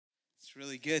It's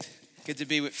really good. Good to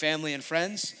be with family and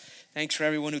friends. Thanks for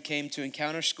everyone who came to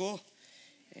Encounter School.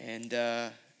 And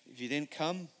if you didn't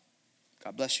come,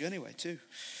 God bless you anyway, too.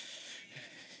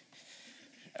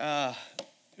 Real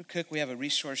quick, we have a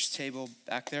resource table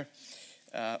back there.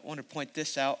 I want to point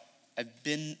this out. I've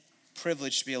been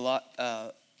privileged to be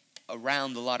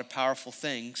around a lot of powerful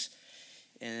things.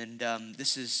 And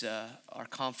this is our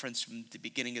conference from the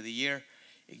beginning of the year,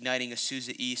 Igniting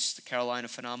Azusa East, the Carolina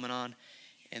Phenomenon.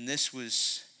 And this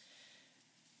was,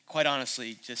 quite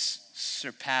honestly, just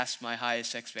surpassed my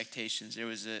highest expectations. There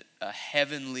was a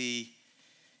heavenly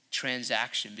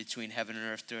transaction between heaven and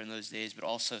earth during those days, but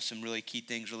also some really key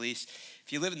things released.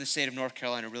 If you live in the state of North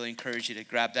Carolina, I really encourage you to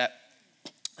grab that.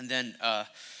 And then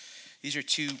these are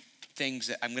two things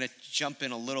that I'm going to jump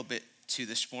in a little bit to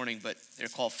this morning, but they're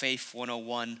called Faith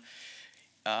 101.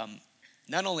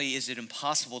 Not only is it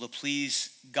impossible to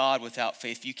please God without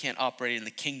faith, you can't operate in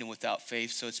the kingdom without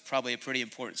faith, so it's probably a pretty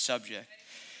important subject.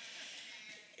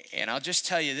 And I'll just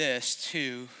tell you this,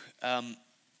 too.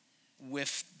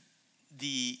 With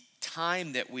the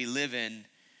time that we live in,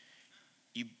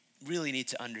 you really need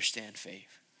to understand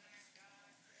faith.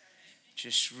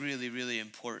 Just really, really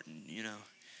important, you know.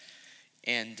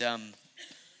 And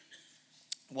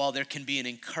while there can be an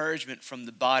encouragement from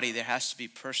the body, there has to be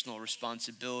personal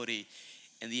responsibility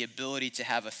and the ability to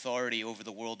have authority over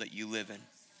the world that you live in.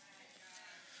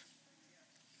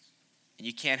 And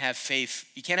you can't have faith,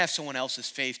 you can't have someone else's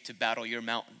faith to battle your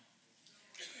mountain.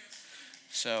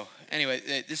 So anyway,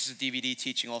 this is a DVD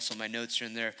teaching also. My notes are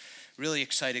in there. Really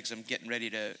excited because I'm getting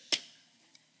ready to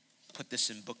put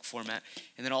this in book format.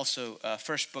 And then also,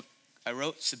 first book I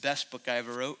wrote, it's the best book I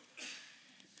ever wrote.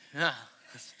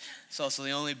 It's also the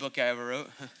only book I ever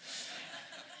wrote.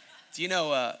 Do you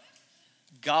know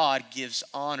God gives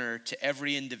honor to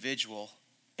every individual,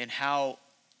 and how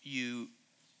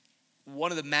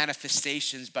one of the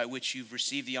manifestations by which you've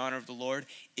received the honor of the Lord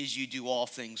is you do all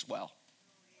things well.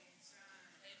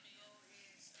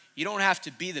 You don't have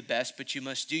to be the best, but you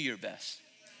must do your best.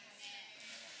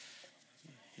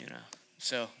 You know,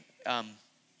 so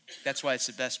that's why it's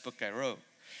the best book I wrote.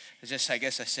 I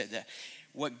guess I said that.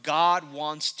 What God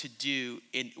wants to do,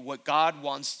 what God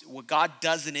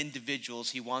does in individuals,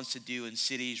 he wants to do in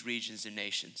cities, regions, and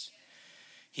nations.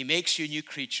 He makes you a new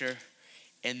creature,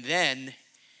 and then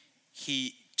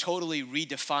he totally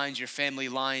redefines your family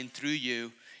line through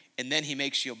you, and then he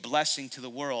makes you a blessing to the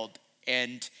world,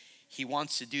 and he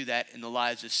wants to do that in the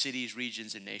lives of cities,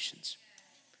 regions, and nations.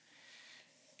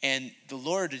 And the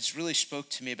Lord has really spoke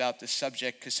to me about this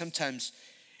subject, because sometimes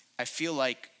I feel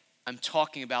like I'm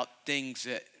talking about things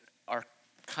that are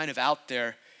kind of out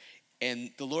there, and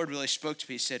the Lord really spoke to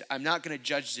me. He said, I'm not going to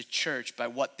judge the church by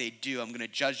what they do. I'm going to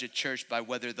judge the church by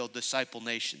whether they'll disciple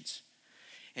nations.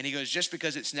 And he goes, just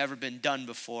because it's never been done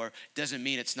before doesn't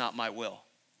mean it's not my will.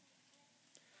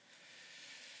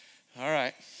 All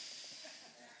right.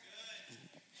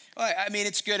 Well, I mean,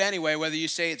 it's good anyway, whether you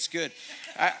say it's good.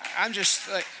 I'm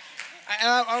just like,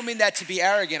 I don't mean that to be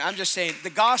arrogant. I'm just saying the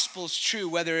gospel's true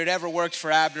whether it ever worked for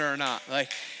Abner or not.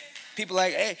 Like, people are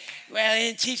like, hey, well, they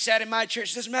didn't teach that in my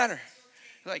church. It doesn't matter.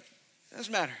 Like, it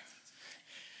doesn't matter.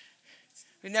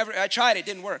 I tried, it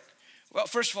didn't work. Well,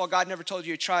 first of all, God never told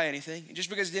you to try anything. And just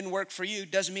because it didn't work for you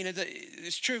doesn't mean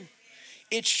it's true.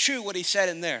 It's true what he said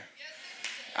in there.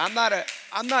 I'm not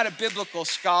a biblical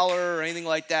scholar or anything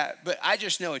like that, but I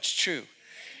just know it's true.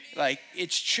 Like,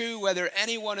 it's true whether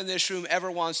anyone in this room ever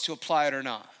wants to apply it or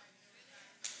not.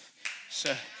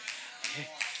 So,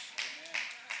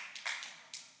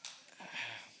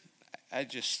 I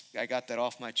got that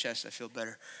off my chest. I feel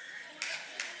better.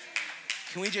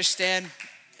 Can we just stand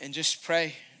and just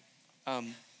pray?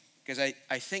 Because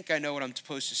I think I know what I'm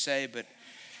supposed to say, but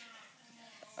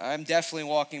I'm definitely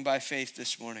walking by faith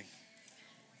this morning.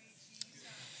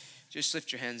 Just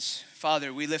lift your hands.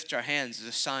 Father, we lift our hands as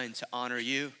a sign to honor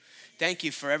you. Thank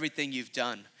you for everything you've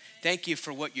done. Thank you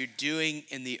for what you're doing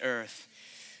in the earth.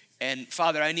 And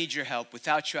Father, I need your help.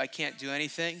 Without you, I can't do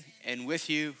anything. And with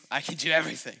you, I can do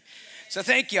everything. So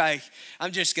thank you.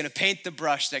 I'm just going to paint the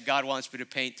brush that God wants me to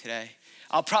paint today.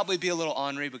 I'll probably be a little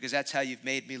ornery because that's how you've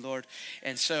made me, Lord.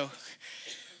 And so,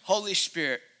 Holy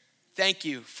Spirit, thank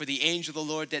you for the angel of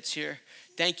the Lord that's here.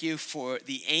 Thank you for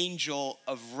the angel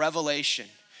of revelation.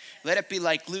 Let it be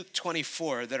like Luke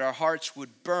 24, that our hearts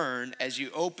would burn as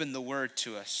you open the word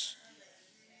to us.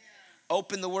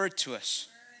 Open the word to us.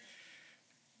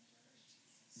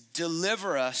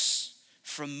 Deliver us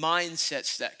from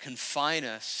mindsets that confine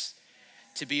us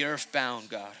to be earthbound,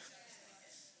 God.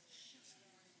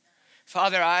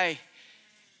 Father, I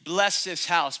bless this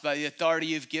house by the authority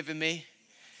you've given me.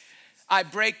 I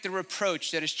break the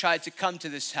reproach that has tried to come to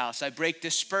this house. I break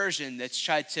dispersion that's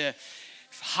tried to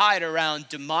hide around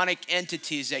demonic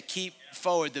entities that keep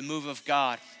forward the move of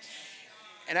God.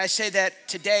 And I say that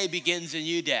today begins a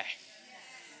new day.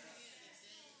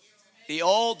 The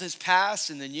old has passed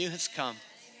and the new has come.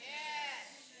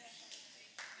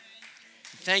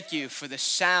 Thank you for the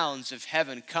sounds of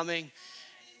heaven coming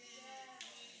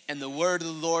and the word of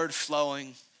the Lord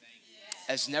flowing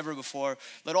as never before.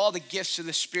 Let all the gifts of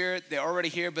the Spirit, they're already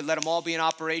here, but let them all be in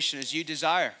operation as you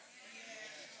desire.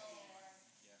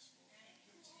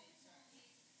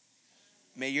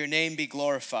 May your name be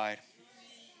glorified.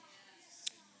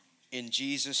 In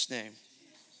Jesus' name,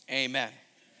 amen.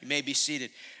 You may be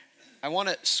seated. I want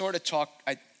to sort of talk,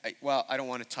 I don't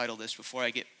want to title this before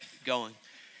I get going.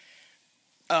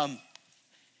 I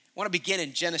want to begin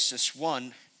in Genesis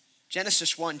 1.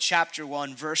 Genesis 1, chapter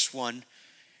 1, verse 1.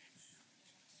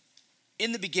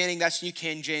 In the beginning, that's New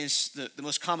King James, the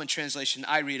most common translation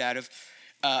I read out of.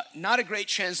 Not a great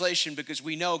translation because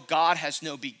we know God has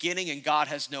no beginning and God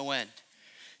has no end.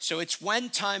 So it's when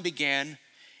time began,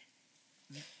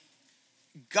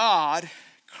 God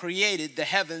created the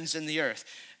heavens and the earth.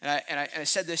 And I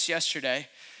said this yesterday.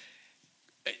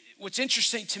 What's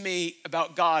interesting to me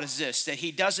about God is this, that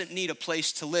he doesn't need a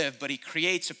place to live, but he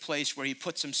creates a place where he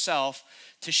puts himself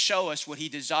to show us what he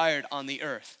desired on the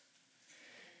earth.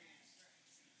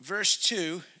 Verse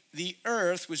 2, the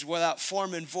earth was without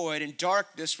form and void, and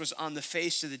darkness was on the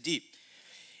face of the deep.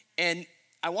 And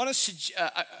I want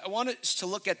us to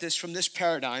look at this from this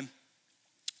paradigm,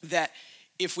 that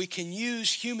if we can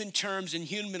use human terms and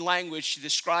human language to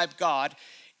describe God,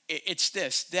 it's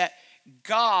this, that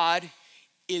God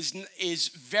is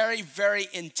very, very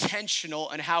intentional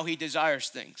in how he desires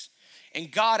things.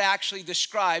 And God actually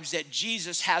describes that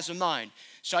Jesus has a mind.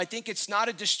 So I think it's not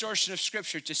a distortion of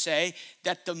scripture to say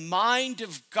that the mind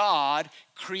of God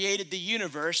created the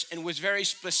universe and was very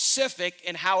specific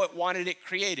in how it wanted it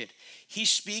created. He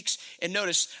speaks, and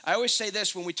notice, I always say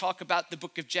this when we talk about the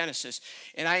book of Genesis,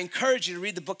 and I encourage you to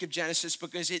read the book of Genesis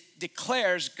because it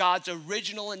declares God's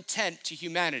original intent to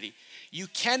humanity. You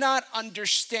cannot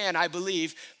understand, I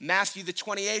believe, Matthew the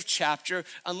 28th chapter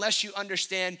unless you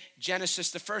understand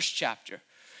Genesis the first chapter.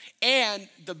 And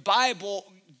the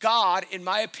Bible, God, in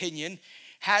my opinion,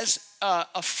 has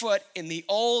a foot in the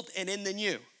old and in the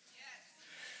new.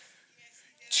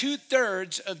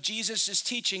 2/3 of Jesus'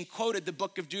 teaching quoted the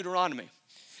book of Deuteronomy.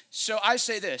 So I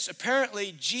say this,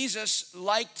 apparently Jesus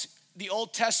liked the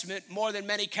Old Testament more than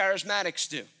many charismatics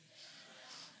do.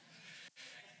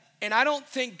 And I don't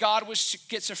think God was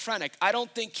schizophrenic. I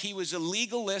don't think he was a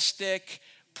legalistic,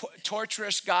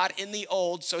 torturous God in the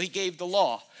old, so he gave the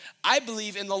law. I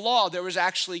believe in the law there was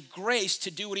actually grace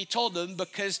to do what he told them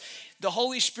because the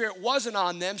Holy Spirit wasn't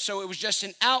on them, so it was just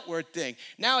an outward thing.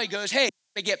 Now he goes, hey,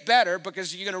 to get better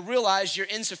because you're going to realize you're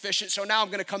insufficient, so now I'm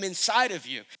going to come inside of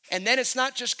you. And then it's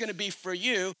not just going to be for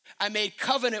you. I made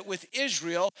covenant with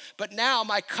Israel, but now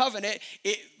my covenant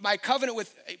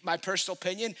with my personal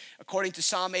opinion, according to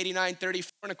Psalm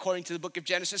 89:34 and according to the book of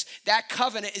Genesis, that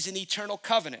covenant is an eternal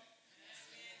covenant.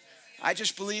 I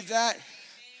just believe that.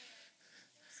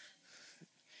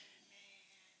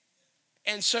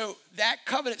 And so that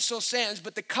covenant still stands,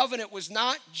 but the covenant was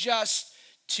not just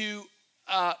to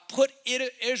put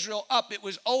Israel up. It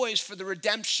was always for the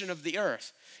redemption of the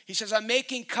earth. He says, I'm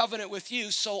making covenant with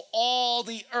you so all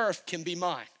the earth can be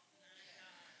mine.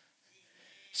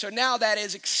 So now that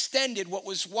is extended. What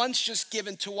was once just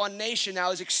given to one nation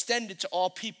now is extended to all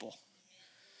people.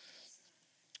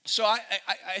 So I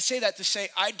say that to say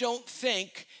I don't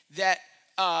think that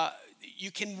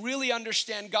you can really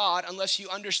understand God unless you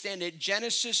understand it.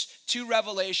 Genesis to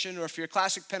Revelation, or if you're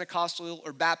classic Pentecostal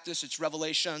or Baptist, it's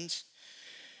Revelations.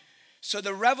 So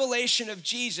the revelation of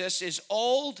Jesus is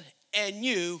old and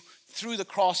new through the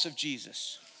cross of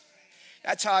Jesus.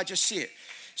 That's how I just see it.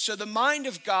 So the mind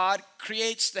of God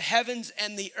creates the heavens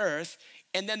and the earth,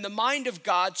 and then the mind of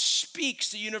God speaks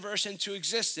the universe into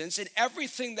existence, and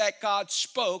everything that God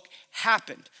spoke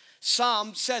happened.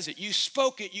 Psalm says it. You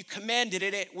spoke it, you commanded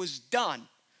it, it was done.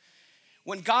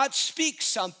 When God speaks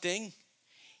something,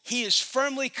 he is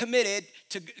firmly committed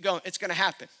to going, it's going to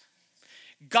happen.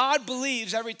 God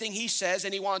believes everything he says,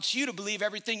 and he wants you to believe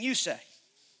everything you say.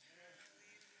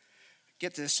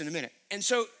 Get to this in a minute. And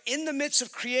so in the midst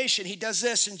of creation, he does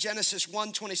this in Genesis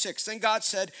 1:26. Then God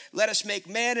said, let us make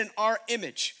man in our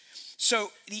image.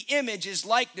 So the image is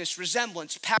likeness,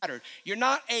 resemblance, pattern. You're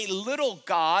not a little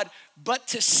God, but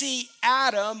to see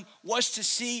Adam was to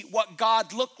see what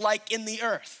God looked like in the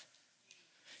earth.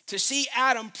 To see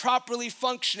Adam properly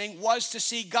functioning was to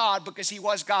see God because he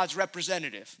was God's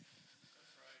representative.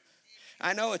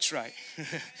 I know it's right.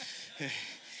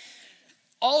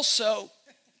 Also,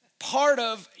 part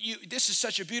of you, this is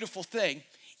such a beautiful thing.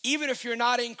 Even if you're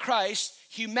not in Christ,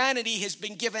 humanity has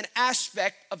been given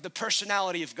aspect of the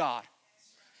personality of God.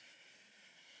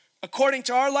 According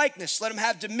to our likeness, let him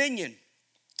have dominion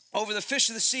over the fish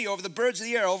of the sea, over the birds of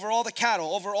the air, over all the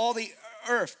cattle, over all the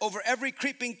earth, over every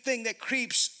creeping thing that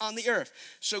creeps on the earth.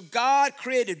 So God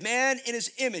created man in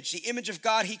his image. The image of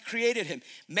God, he created him.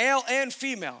 Male and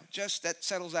female. Just that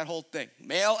settles that whole thing.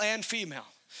 Male and female.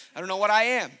 I don't know what I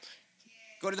am.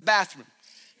 Go to the bathroom.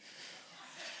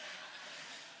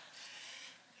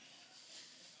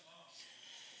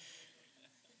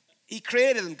 He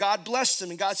created them. God blessed them.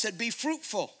 And God said, be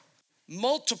fruitful,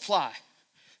 multiply.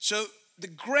 So the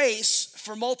grace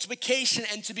for multiplication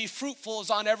and to be fruitful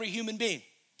is on every human being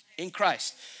in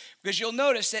Christ. Because you'll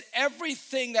notice that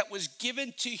everything that was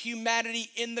given to humanity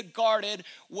in the garden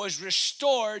was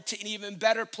restored to an even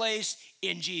better place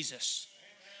in Jesus.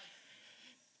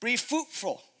 Be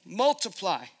fruitful,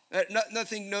 multiply. Another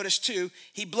thing, notice too,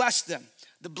 he blessed them.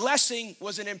 The blessing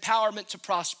was an empowerment to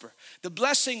prosper. The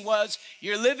blessing was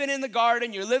you're living in the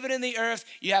garden, you're living in the earth,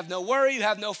 you have no worry, you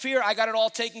have no fear, I got it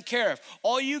all taken care of.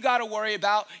 All you got to worry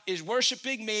about is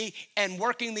worshiping me and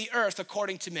working the earth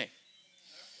according to me.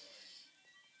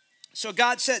 So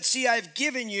God said, see, I've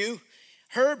given you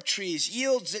herb trees,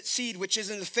 yields its seed which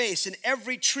is in the face, and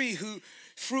every tree who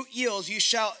fruit yields,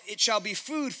 it shall be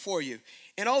food for you.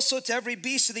 And also to every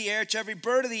beast of the air, to every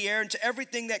bird of the air, and to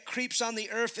everything that creeps on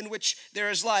the earth in which there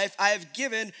is life, I have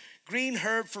given green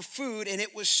herb for food, and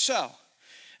it was so.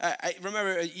 I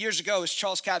remember years ago, it was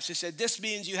Charles Capps who said, this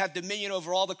means you have dominion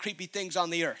over all the creepy things on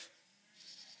the earth.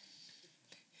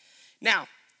 Now,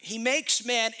 he makes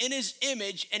man in his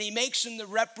image, and he makes him the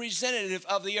representative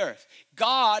of the earth.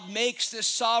 God makes this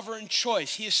sovereign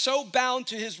choice. He is so bound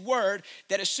to his word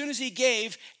that as soon as he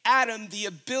gave Adam the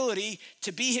ability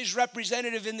to be his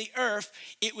representative in the earth,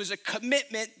 it was a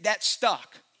commitment that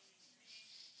stuck.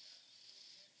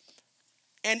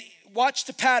 And watch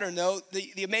the pattern, though,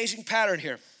 the amazing pattern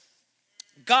here.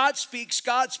 God speaks,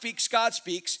 God speaks, God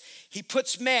speaks. He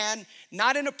puts man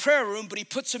not in a prayer room, but he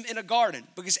puts him in a garden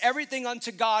because everything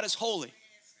unto God is holy.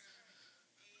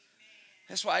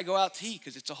 That's why I go out to eat,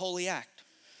 because it's a holy act.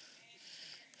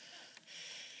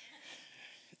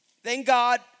 Then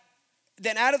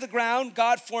out of the ground,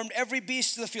 God formed every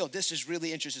beast of the field. This is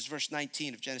really interesting. It's verse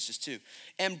 19 of Genesis 2.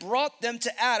 And brought them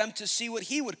to Adam to see what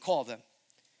he would call them.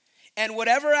 And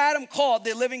whatever Adam called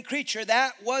the living creature,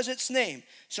 that was its name.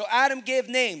 So Adam gave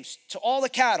names to all the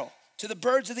cattle, to the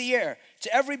birds of the air,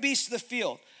 to every beast of the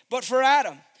field. But for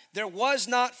Adam, there was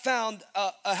not found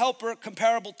a helper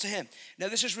comparable to him. Now,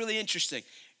 this is really interesting.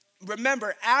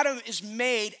 Remember, Adam is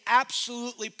made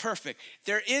absolutely perfect.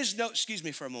 There is no, excuse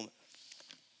me for a moment.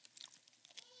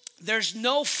 There's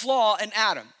no flaw in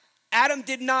Adam. Adam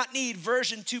did not need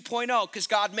version 2.0 because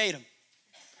God made him.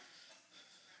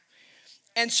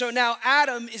 And so now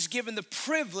Adam is given the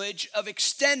privilege of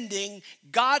extending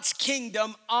God's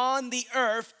kingdom on the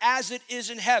earth as it is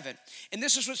in heaven. And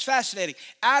this is what's fascinating.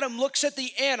 Adam looks at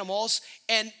the animals,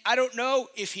 and I don't know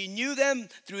if he knew them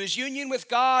through his union with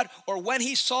God or when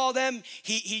he saw them,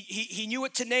 he knew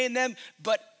what to name them,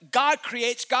 but God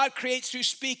creates through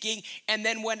speaking, and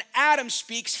then when Adam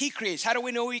speaks, he creates. How do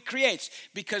we know he creates?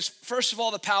 Because first of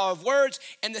all, the power of words,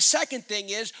 and the second thing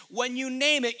is, when you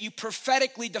name it, you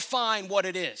prophetically define what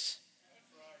it is.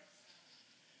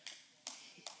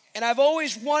 And I've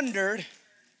always wondered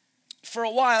for a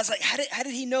while, I was like, how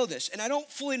did he know this? And I don't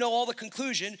fully know all the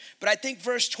conclusion, but I think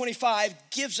verse 25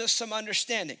 gives us some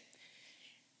understanding.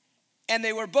 And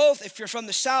they were both, if you're from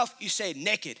the south, you say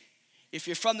naked. If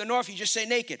you're from the north, you just say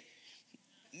naked.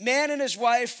 Man and his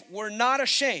wife were not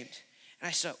ashamed. And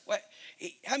I said, what?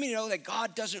 How many know that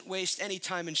God doesn't waste any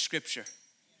time in scripture?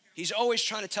 He's always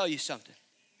trying to tell you something.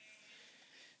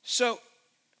 So,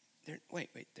 they're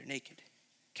naked.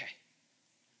 Okay,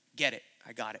 get it.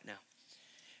 I got it now.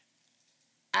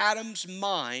 Adam's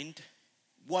mind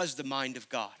was the mind of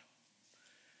God.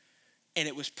 And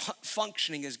it was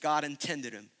functioning as God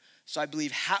intended him. So I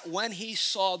believe when he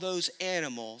saw those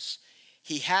animals,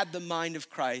 he had the mind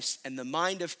of Christ, and the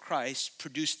mind of Christ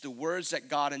produced the words that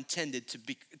God intended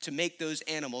to make those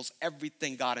animals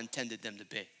everything God intended them to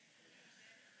be.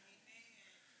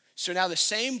 So now the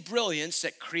same brilliance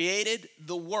that created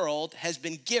the world has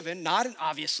been given, not an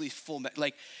obviously full,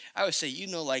 like I would say,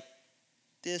 like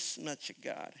this much of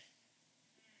God.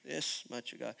 This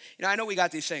much of God. I know we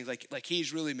got these things, like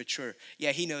he's really mature.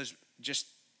 Yeah, he knows just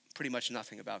pretty much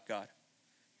nothing about God.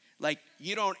 Like,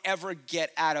 you don't ever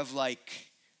get out of like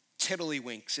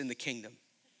tiddlywinks in the kingdom.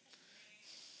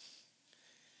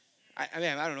 I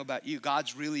mean, I don't know about you.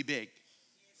 God's really big.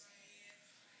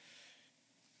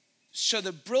 So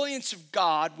the brilliance of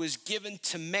God was given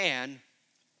to man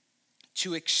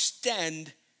to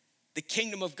extend the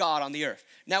kingdom of God on the earth.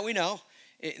 Now we know,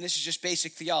 and this is just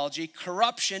basic theology,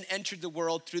 corruption entered the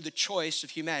world through the choice of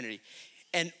humanity.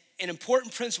 And an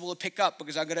important principle to pick up,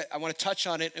 because I want to touch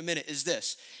on it in a minute, is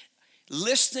this.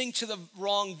 Listening to the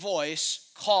wrong voice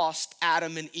cost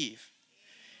Adam and Eve.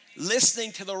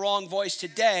 Listening to the wrong voice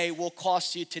today will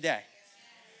cost you today.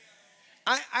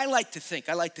 I like to think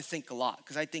a lot,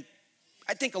 because I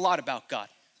think a lot about God.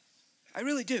 I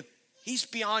really do. He's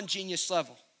beyond genius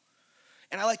level.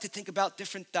 And I like to think about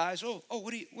different guys.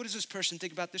 What does this person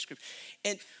think about this group?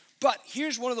 But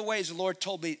here's one of the ways the Lord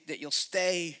told me that you'll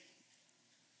stay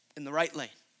in the right lane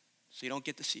so you don't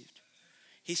get deceived.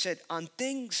 He said, on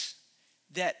things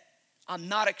that I'm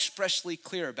not expressly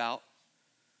clear about,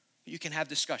 you can have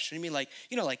discussion. I mean, like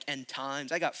end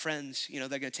times. I got friends, they're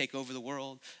going to take over the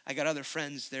world. I got other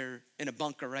friends, they're in a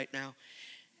bunker right now.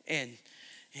 And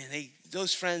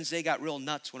those friends, they got real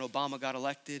nuts when Obama got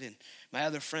elected. And my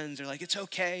other friends are like, it's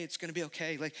okay, it's going to be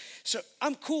okay. So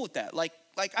I'm cool with that. Like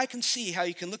I can see how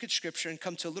you can look at scripture and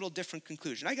come to a little different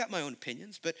conclusion. I got my own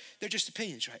opinions, but they're just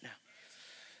opinions right now.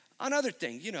 On other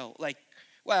things,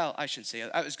 I shouldn't say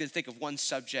it. I was going to think of one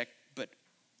subject, but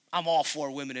I'm all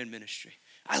for women in ministry.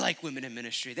 I like women in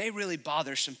ministry. They really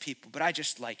bother some people, but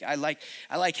I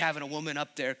like having a woman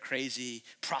up there crazy,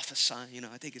 prophesying.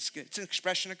 I think it's good. It's an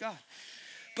expression of God.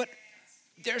 But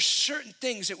there's certain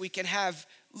things that we can have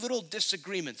little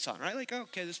disagreements on, right? Like,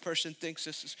 okay, this person thinks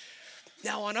this is.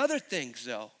 Now, on other things,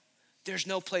 though, there's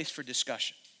no place for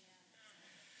discussion.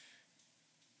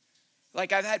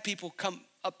 Like, I've had people come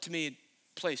up to me in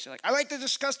places, like, I like to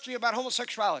discuss to you about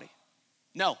homosexuality.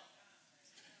 No.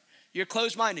 You're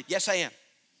closed-minded. Yes, I am.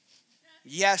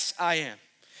 Yes, I am.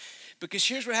 Because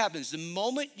here's what happens. The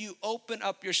moment you open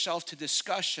up yourself to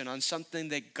discussion on something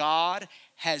that God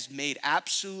has made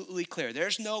absolutely clear,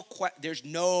 there's no question.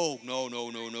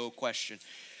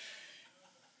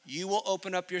 You will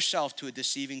open up yourself to a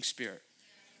deceiving spirit.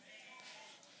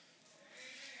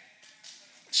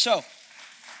 So,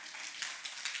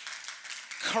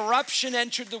 corruption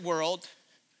entered the world.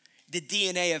 The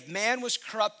DNA of man was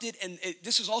corrupted, and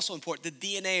this is also important.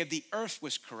 The DNA of the earth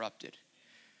was corrupted.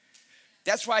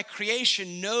 That's why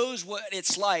creation knows what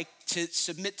it's like to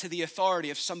submit to the authority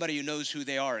of somebody who knows who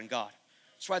they are in God.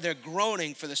 That's why they're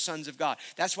groaning for the sons of God.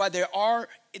 That's why there are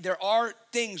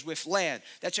things with land.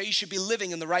 That's why you should be living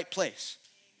in the right place.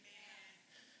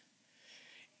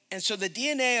 And so the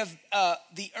DNA of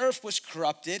the earth was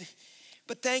corrupted,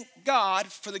 but thank God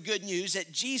for the good news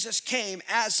that Jesus came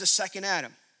as the second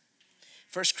Adam.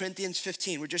 1 Corinthians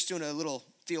 15, we're just doing a little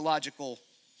theological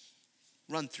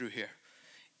run through here.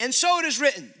 And so it is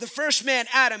written, the first man,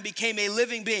 Adam, became a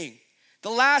living being. The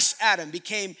last Adam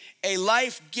became a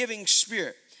life-giving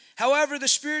spirit. However, the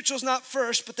spiritual is not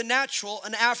first, but the natural,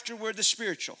 and afterward the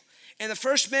spiritual. And the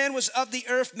first man was of the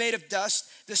earth, made of dust.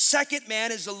 The second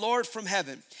man is the Lord from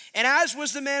heaven. And as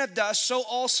was the man of dust, so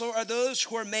also are those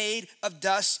who are made of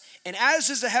dust. And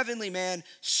as is the heavenly man,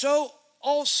 so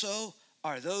also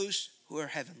are those who are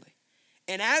heavenly.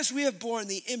 And as we have borne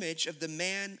the image of the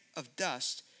man of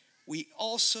dust, we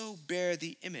also bear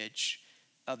the image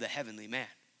of the heavenly man.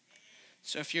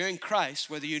 So if you're in Christ,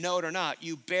 whether you know it or not,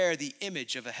 you bear the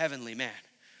image of a heavenly man.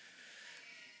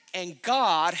 And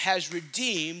God has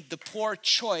redeemed the poor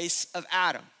choice of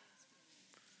Adam.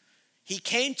 He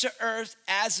came to earth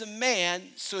as a man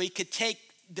so he could take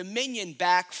dominion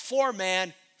back for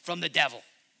man from the devil.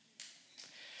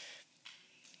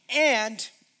 And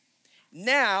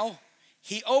now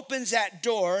he opens that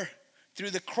door through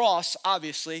the cross,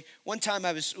 obviously. One time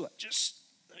let me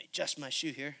adjust my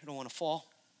shoe here. I don't want to fall.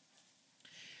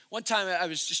 One time I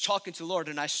was just talking to the Lord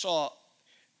and I saw,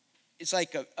 it's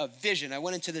like a vision. I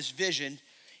went into this vision,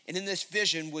 and in this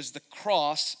vision was the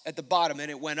cross at the bottom, and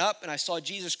it went up, and I saw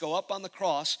Jesus go up on the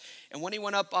cross, and when he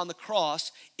went up on the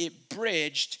cross, it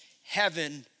bridged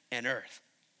heaven and earth.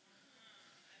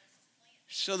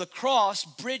 So the cross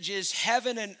bridges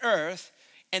heaven and earth,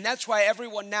 and that's why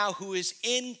everyone now who is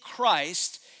in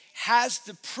Christ has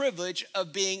the privilege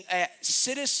of being a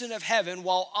citizen of heaven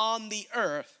while on the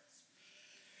earth.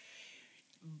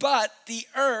 But the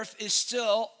earth is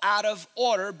still out of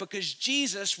order because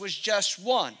Jesus was just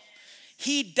one.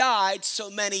 He died so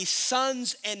many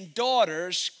sons and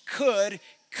daughters could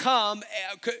come,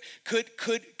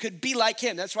 could be like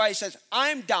him. That's why he says,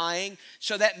 I'm dying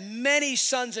so that many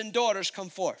sons and daughters come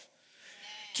forth.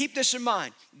 Keep this in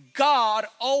mind. God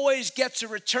always gets a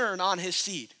return on his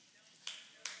seed.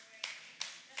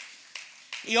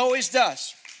 He always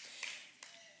does.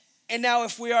 And now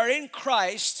if we are in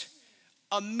Christ,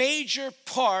 a major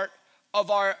part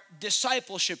of our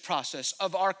discipleship process,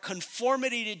 of our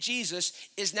conformity to Jesus,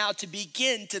 is now to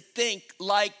begin to think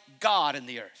like God in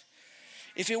the earth.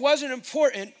 If it wasn't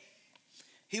important,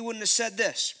 he wouldn't have said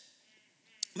this.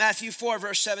 Matthew 4,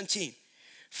 verse 17.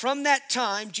 From that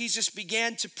time, Jesus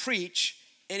began to preach,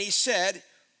 and he said,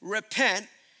 repent.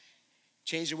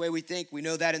 Change the way we think. We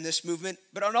know that in this movement.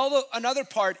 But another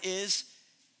part is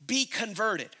be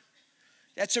converted.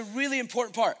 That's a really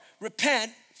important part.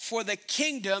 Repent, for the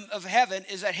kingdom of heaven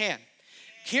is at hand.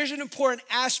 Here's an important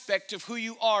aspect of who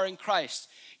you are in Christ.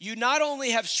 You not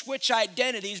only have switched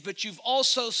identities, but you've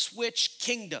also switched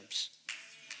kingdoms.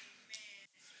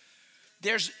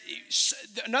 There's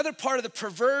another part of the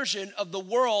perversion of the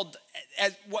world,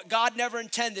 as what God never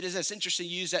intended is this. Interesting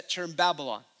you use that term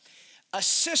Babylon. A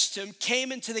system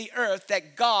came into the earth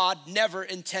that God never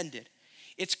intended.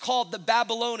 It's called the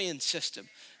Babylonian system.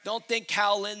 Don't think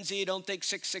Hal Lindsey, don't think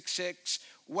 666.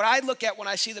 What I look at when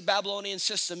I see the Babylonian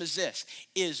system is this,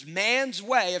 is man's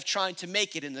way of trying to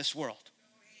make it in this world.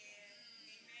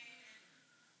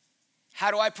 How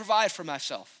do I provide for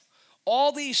myself?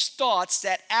 All these thoughts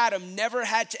that Adam never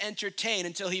had to entertain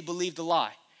until he believed a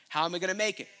lie. How am I going to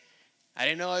make it? I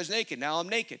didn't know I was naked. Now I'm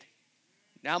naked.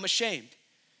 Now I'm ashamed.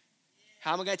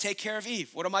 How am I going to take care of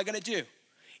Eve? What am I going to do?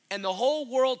 And the whole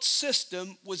world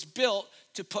system was built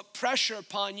to put pressure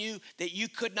upon you that you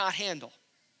could not handle.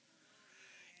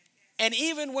 And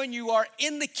even when you are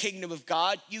in the kingdom of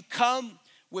God, you come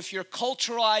with your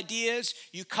cultural ideas,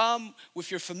 you come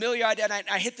with your familiar idea. And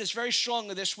I hit this very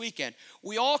strongly this weekend.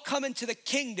 We all come into the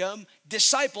kingdom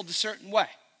discipled a certain way.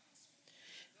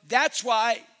 That's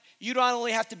why you not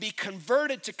only have to be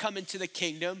converted to come into the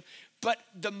kingdom, but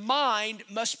the mind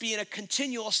must be in a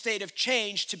continual state of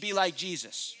change to be like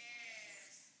Jesus.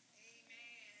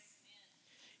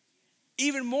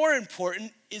 Even more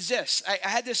important is this.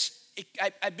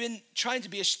 I've been trying to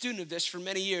be a student of this for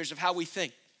many years, of how we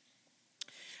think.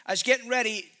 I was getting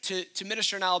ready to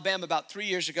minister in Alabama about 3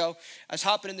 years ago. I was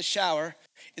hopping in the shower,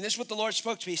 and this is what the Lord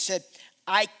spoke to me. He said,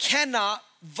 I cannot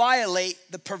violate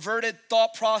the perverted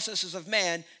thought processes of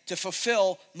man to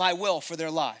fulfill my will for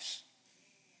their lives.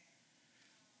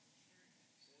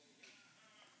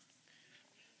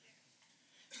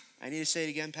 I need to say it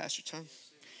again, Pastor Tom.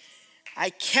 I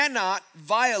cannot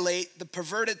violate the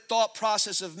perverted thought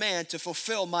process of man to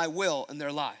fulfill my will in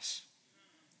their lives.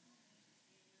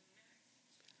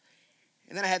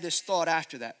 And then I had this thought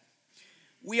after that.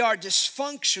 We are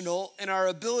dysfunctional in our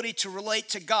ability to relate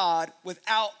to God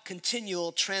without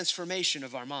continual transformation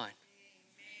of our mind.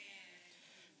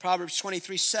 Proverbs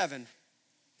 23:7,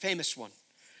 famous one.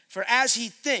 For as he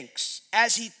thinks,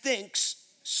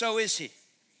 so is he.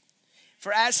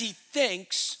 For as he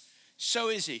thinks, so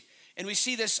is he. And we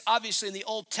see this obviously in the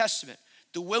Old Testament.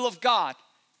 The will of God,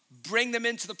 bring them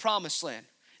into the promised land.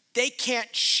 They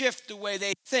can't shift the way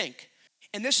they think.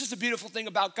 And this is the beautiful thing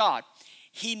about God.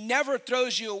 He never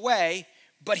throws you away,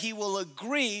 but he will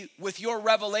agree with your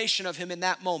revelation of him in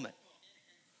that moment.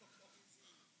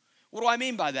 What do I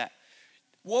mean by that?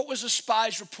 What was the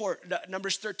spy's report?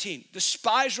 Numbers 13. The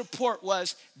spy's report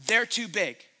was, they're too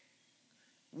big.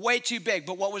 Way too big.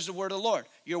 But what was the word of the Lord?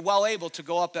 You're well able to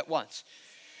go up at once.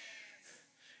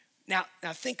 Now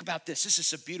think about this. This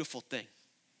is a beautiful thing.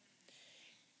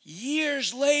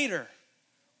 Years later,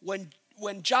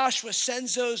 when Joshua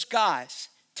sends those guys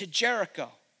to Jericho,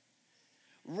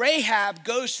 Rahab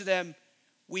goes to them,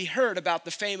 we heard about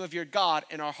the fame of your God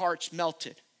and our hearts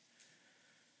melted.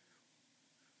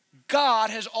 God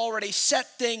has already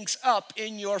set things up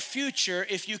in your future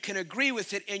if you can agree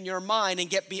with it in your mind and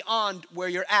get beyond where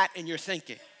you're at in your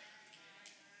thinking.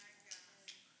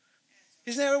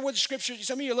 Isn't that what the scripture,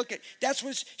 some of you look at, that's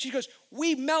what she goes,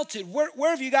 we melted. Where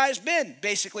have you guys been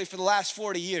basically for the last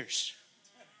 40 years?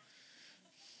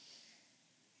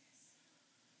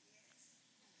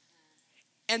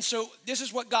 And so this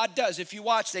is what God does. If you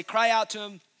watch, they cry out to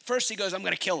him. First he goes, I'm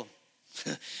going to kill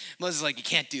him. Moses is like, you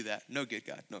can't do that. No good,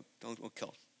 God. No, don't kill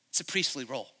him. It's a priestly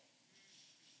role.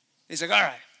 He's like, all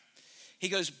right. He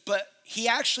goes, but he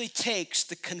actually takes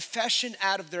the confession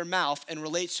out of their mouth and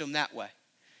relates to them that way.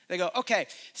 They go, okay,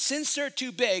 since they're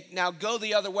too big, now go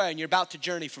the other way and you're about to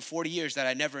journey for 40 years that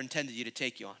I never intended you to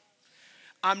take you on.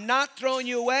 I'm not throwing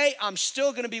you away. I'm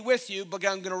still going to be with you, but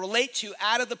I'm going to relate to you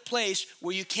out of the place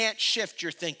where you can't shift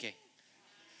your thinking.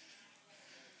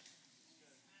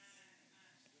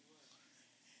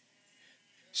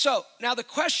 So now the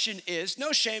question is,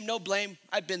 no shame, no blame.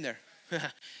 I've been there.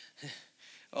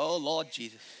 Oh, Lord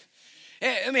Jesus.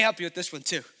 Hey, let me help you with this one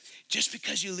too. Just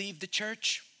because you leave the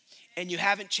church and you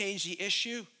haven't changed the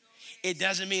issue, it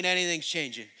doesn't mean anything's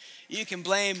changing. You can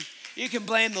blame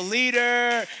the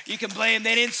leader. You can blame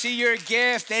they didn't see your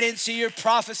gift. They didn't see your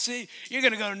prophecy. You're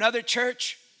going to go to another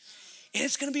church. And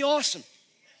it's going to be awesome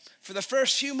for the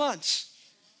first few months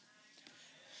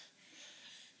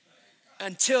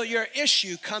until your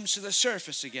issue comes to the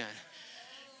surface again.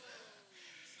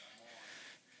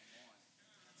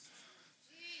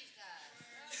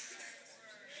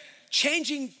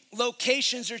 Changing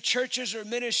locations or churches or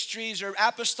ministries or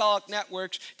apostolic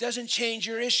networks doesn't change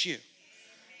your issue.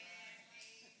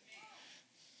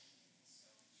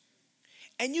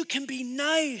 And you can be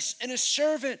nice and a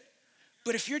servant,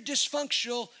 but if you're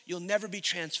dysfunctional, you'll never be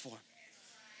transformed.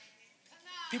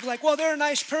 People are like, well, they're a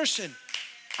nice person.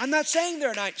 I'm not saying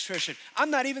they're a nice person. I'm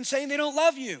not even saying they don't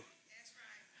love you.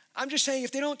 I'm just saying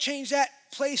if they don't change that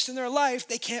place in their life,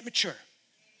 they can't mature.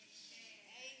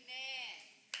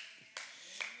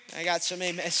 I got some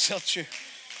amen. It's still true.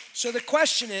 So the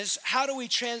question is, how do we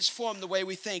transform the way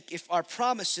we think if our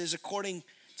promises, according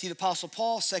to the Apostle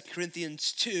Paul, 2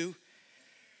 Corinthians 2,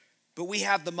 but we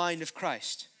have the mind of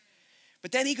Christ?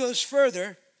 But then he goes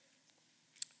further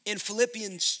in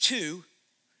Philippians 2,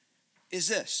 is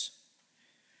this.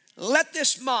 Let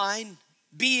this mind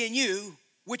be in you,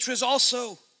 which was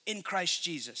also in Christ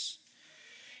Jesus.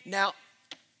 Now,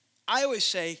 I always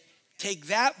say, take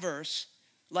that verse,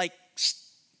 like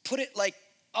put it like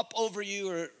up over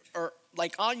you or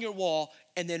like on your wall,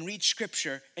 and then read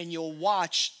scripture, and you'll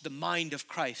watch the mind of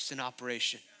Christ in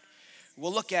operation.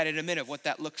 We'll look at it in a minute, what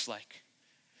that looks like.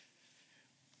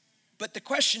 But the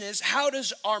question is, how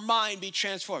does our mind be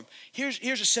transformed? Here's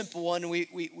a simple one.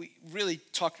 We really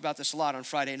talked about this a lot on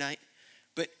Friday night.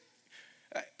 But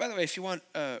by the way, if you want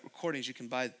recordings, you can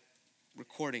buy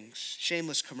recordings.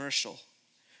 Shameless commercial.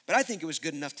 But I think it was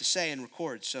good enough to say and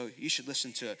record, so you should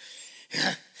listen to it.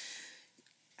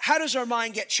 How does our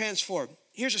mind get transformed?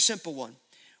 Here's a simple one.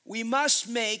 We must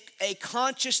make a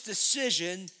conscious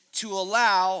decision to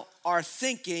allow our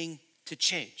thinking to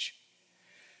change.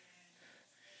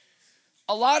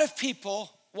 A lot of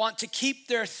people want to keep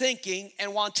their thinking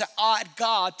and want to add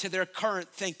God to their current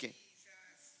thinking.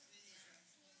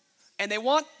 And they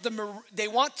want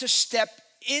to step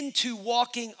into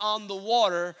walking on the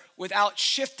water without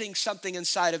shifting something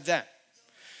inside of them.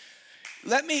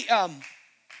 Let me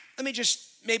just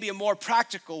maybe a more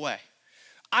practical way.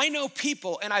 I know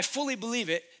people, and I fully believe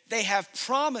it, they have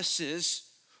promises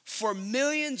for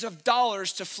millions of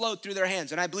dollars to flow through their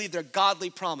hands, and I believe they're godly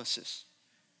promises.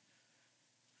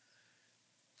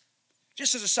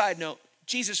 Just as a side note,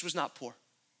 Jesus was not poor.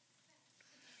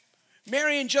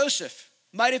 Mary and Joseph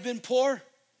might have been poor,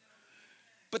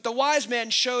 but the wise man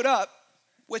showed up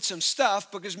with some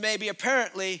stuff because maybe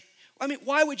apparently,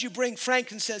 why would you bring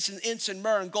frankincense and incense and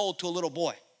myrrh and gold to a little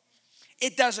boy?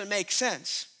 It doesn't make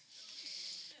sense.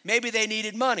 Maybe they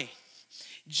needed money.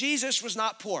 Jesus was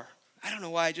not poor. I don't know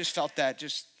why I just felt that.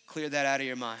 Just clear that out of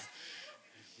your mind.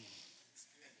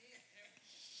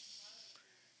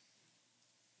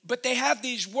 But they have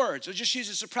these words. I'll just use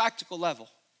this at a practical level.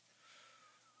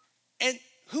 And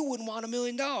who wouldn't want $1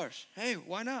 million? Hey,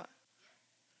 why not?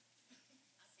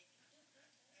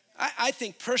 I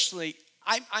think personally,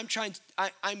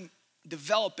 I'm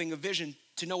developing a vision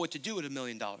to know what to do with $1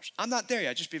 million. I'm not there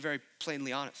yet, just be very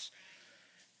plainly honest.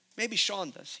 Maybe Sean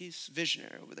does. He's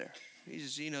visionary over there.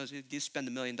 He knows he'd spend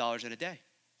 $1 million in a day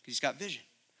because he's got vision.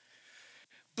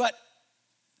 But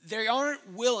they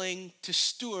aren't willing to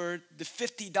steward the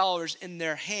 $50 in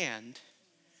their hand,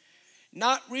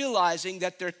 not realizing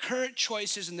that their current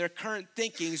choices and their current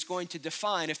thinking is going to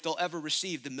define if they'll ever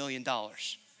receive the $1 million.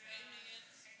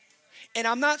 And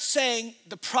I'm not saying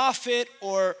the prophet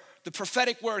or the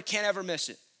prophetic word can't ever miss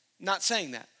it. Not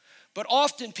saying that. But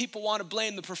often people want to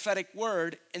blame the prophetic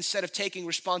word instead of taking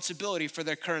responsibility for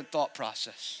their current thought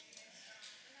process.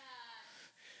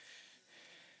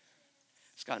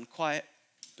 It's gotten quiet,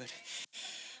 but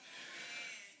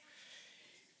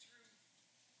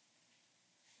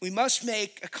we must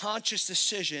make a conscious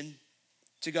decision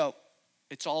to go,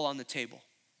 it's all on the table.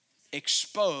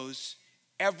 Expose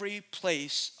every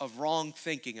place of wrong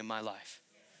thinking in my life.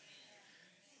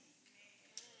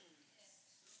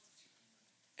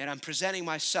 And I'm presenting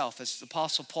myself, as the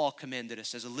Apostle Paul commanded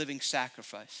us, as a living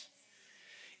sacrifice.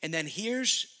 And then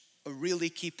here's a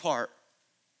really key part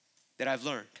that I've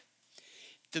learned.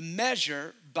 The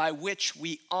measure by which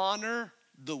we honor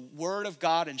the word of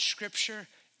God in Scripture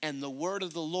and the word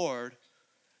of the Lord,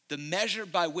 the measure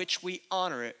by which we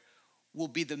honor it will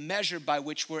be the measure by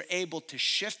which we're able to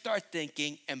shift our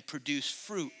thinking and produce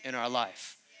fruit in our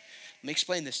life. Let me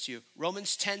explain this to you.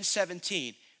 Romans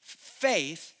 10:17.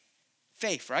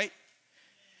 Faith, right?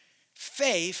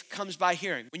 Faith comes by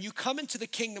hearing. When you come into the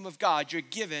kingdom of God, you're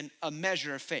given a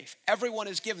measure of faith. Everyone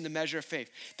is given the measure of faith.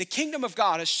 The kingdom of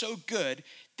God is so good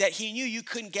that he knew you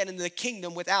couldn't get into the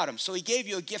kingdom without him. So he gave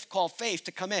you a gift called faith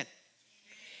to come in.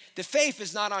 The faith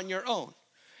is not on your own.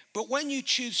 But when you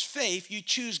choose faith, you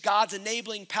choose God's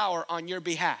enabling power on your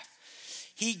behalf.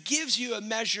 He gives you a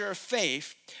measure of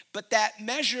faith, but that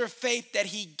measure of faith that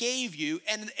he gave you,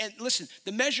 and listen,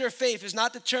 the measure of faith is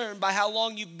not determined by how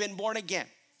long you've been born again.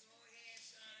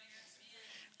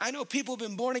 I know people have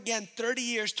been born again 30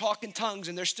 years talking tongues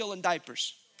and they're still in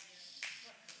diapers.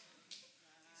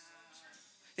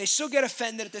 They still get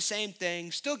offended at the same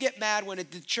thing, still get mad when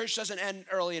the church doesn't end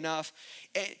early enough.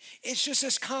 It's just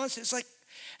this constant, it's like,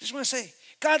 I just want to say,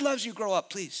 God loves you, grow up,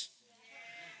 please.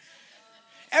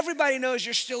 Everybody knows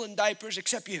you're still in diapers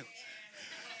except you.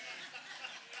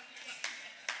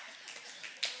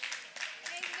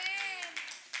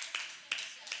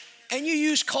 And you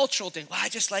use cultural things. Well, I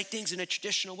just like things in a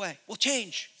traditional way. Well,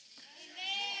 change.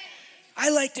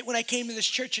 Amen. I liked it when I came to this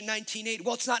church in 1980.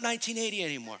 Well, it's not 1980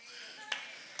 anymore.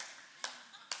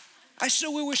 I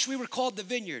still wish we were called the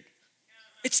Vineyard.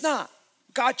 It's not.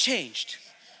 God changed.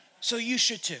 So you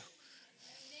should too.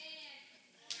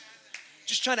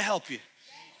 Just trying to help you.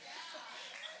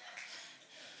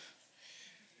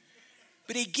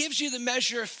 But he gives you the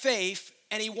measure of faith,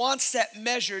 and he wants that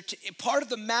measure to, part of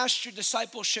the master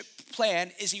discipleship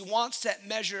plan is he wants that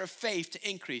measure of faith to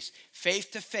increase.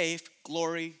 Faith to faith,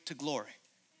 glory to glory.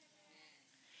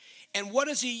 And what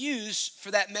does he use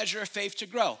for that measure of faith to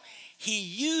grow? He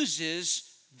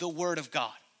uses the word of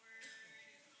God.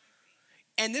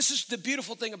 And this is the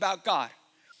beautiful thing about God.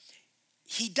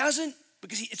 He doesn't,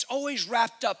 because it's always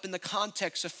wrapped up in the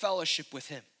context of fellowship with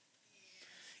him.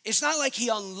 It's not like he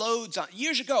unloads on.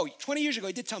 20 years ago,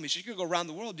 he did tell me, so you're going to go around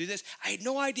the world, do this. I had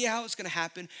no idea how it was going to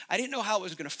happen. I didn't know how it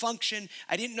was going to function.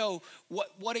 I didn't know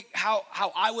how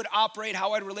I would operate,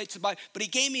 how I'd relate to the Bible. But he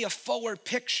gave me a forward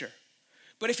picture.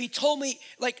 But if he told me,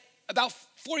 like about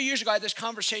 4 years ago, I had this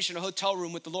conversation in a hotel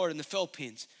room with the Lord in the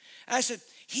Philippines. And I said,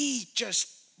 he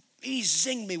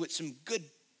zinged me with some good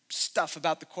stuff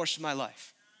about the course of my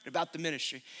life, about the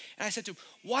ministry. And I said to him,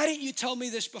 why didn't you tell me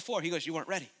this before? He goes, you weren't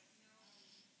ready.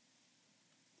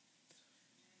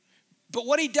 But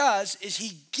what he does is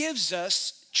he gives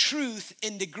us truth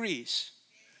in degrees.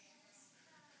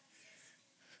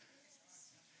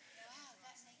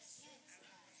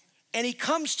 And he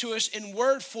comes to us in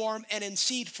word form and in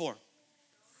seed form.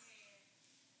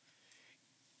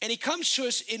 And he comes to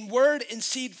us in word and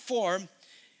seed form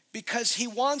because he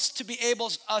wants to be able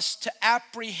us to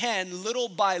apprehend little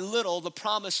by little the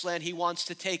promised land he wants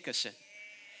to take us in.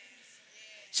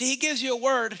 See, he gives you a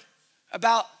word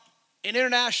about in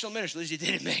international ministry, at least he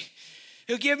did it me.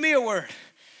 He'll give me a word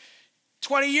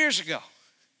 20 years ago.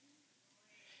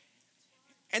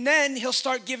 And then he'll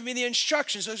start giving me the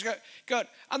instructions. So he's going,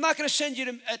 I'm not going to send you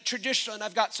to a traditional, and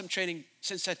I've got some training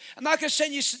since then. I'm not going to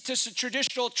send you to some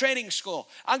traditional training school.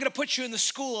 I'm going to put you in the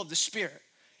school of the Spirit.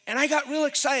 And I got real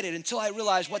excited until I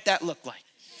realized what that looked like.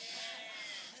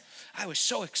 I was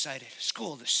so excited,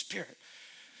 school of the Spirit.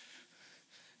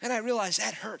 And I realized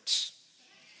that hurts.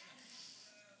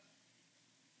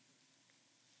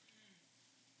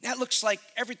 That looks like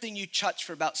everything you touch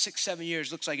for about 6-7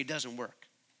 years looks like it doesn't work.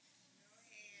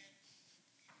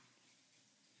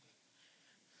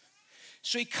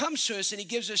 So he comes to us and he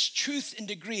gives us truth in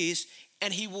degrees,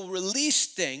 and he will release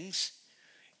things,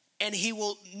 and he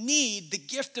will need the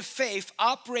gift of faith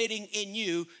operating in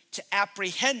you to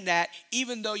apprehend that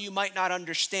even though you might not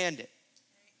understand it.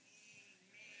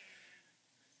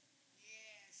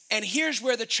 And here's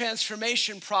where the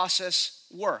transformation process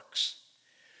works.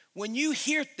 When you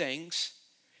hear things,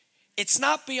 it's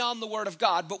not beyond the word of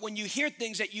God, but when you hear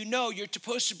things that you know you're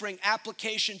supposed to bring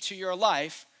application to your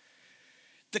life,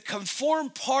 the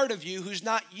conformed part of you who's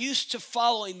not used to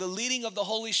following the leading of the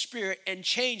Holy Spirit and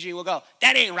changing will go,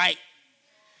 that ain't right.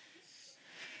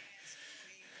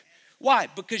 Why?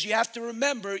 Because you have to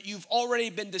remember you've already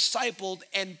been discipled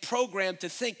and programmed to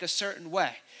think a certain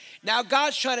way. Now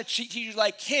God's trying to treat you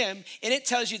like him, and it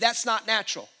tells you that's not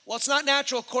natural. Well, it's not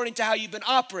natural according to how you've been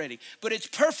operating, but it's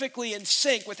perfectly in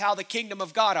sync with how the kingdom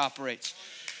of God operates.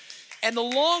 And the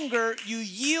longer you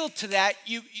yield to that,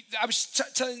 I was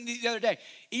telling you the other day,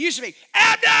 it used to be,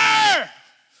 Abner,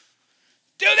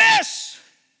 do this.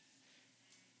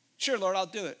 Sure, Lord, I'll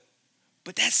do it.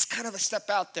 But that's kind of a step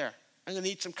out there. I'm going to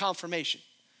need some confirmation.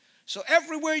 So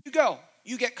everywhere you go,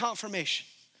 you get confirmation.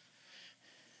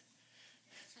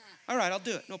 All right, I'll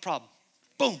do it. No problem.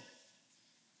 Boom.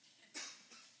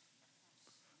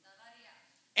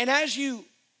 And as you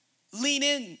lean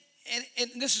in, and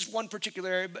this is one particular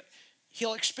area, but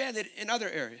he'll expand it in other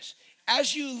areas.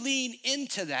 As you lean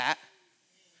into that,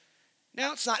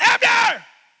 now it's not, Abner!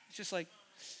 It's just like,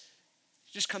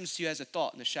 it just comes to you as a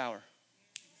thought in the shower.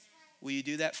 Will you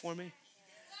do that for me?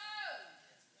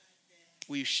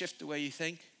 Will you shift the way you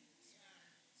think?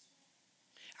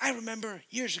 I remember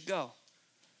years ago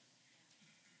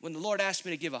when the Lord asked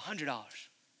me to give $100.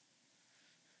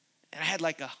 And I had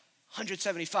like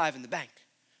 $175 in the bank.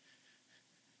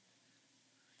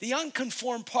 The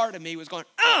unconformed part of me was going,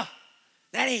 that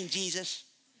ain't Jesus.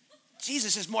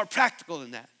 Jesus is more practical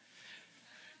than that.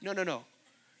 No.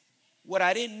 What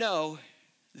I didn't know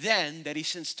then that he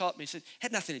since taught me, said,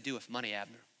 had nothing to do with money,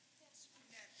 Abner.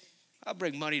 I'll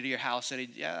bring money to your house and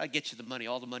I'll get you the money,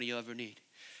 all the money you'll ever need.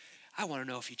 I want to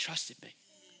know if you trusted me.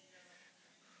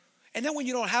 And then when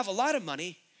you don't have a lot of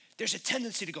money, there's a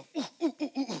tendency to go,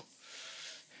 ooh.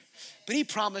 But he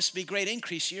promised me great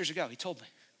increase years ago. He told me.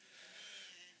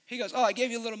 He goes, I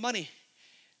gave you a little money,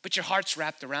 but your heart's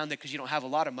wrapped around it because you don't have a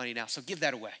lot of money now, so give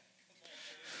that away.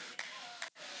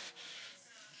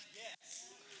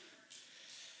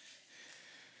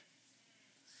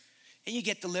 And you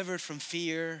get delivered from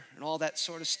fear and all that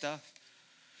sort of stuff.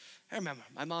 I remember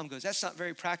my mom goes, that's not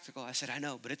very practical. I said, I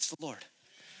know, but it's the Lord.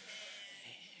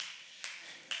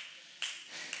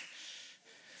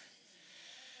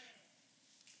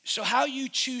 So how you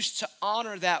choose to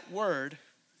honor that word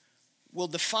will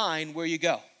define where you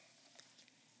go.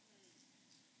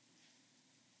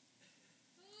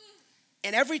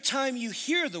 And every time you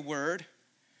hear the word,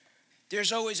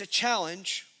 there's always a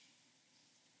challenge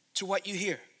to what you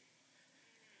hear.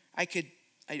 I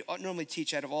normally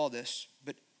teach out of all this,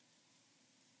 but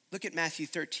look at Matthew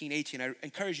 13:18. I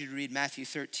encourage you to read Matthew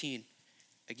 13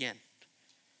 again,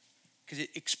 because it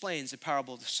explains the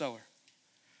parable of the sower.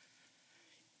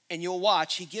 And you'll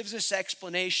watch, he gives this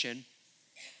explanation,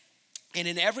 and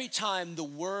in every time the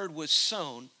word was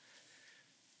sown,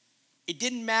 it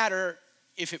didn't matter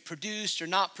if it produced or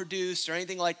not produced or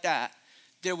anything like that.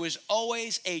 There was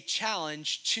always a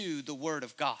challenge to the word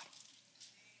of God.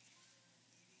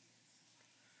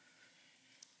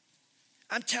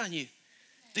 I'm telling you,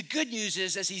 the good news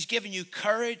is as he's given you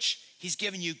courage, he's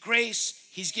given you grace,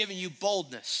 he's given you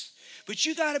boldness. But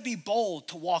you got to be bold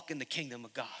to walk in the kingdom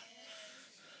of God.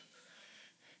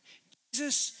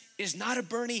 Jesus is not a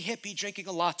Bernie hippie drinking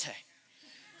a latte.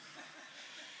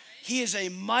 He is a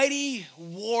mighty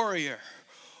warrior,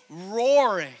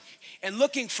 roaring and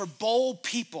looking for bold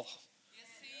people.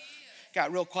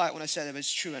 Got real quiet when I said that, but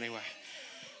it's true anyway.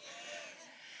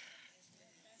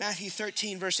 Matthew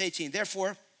 13, verse 18.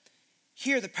 Therefore,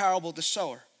 hear the parable of the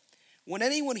sower. When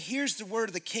anyone hears the word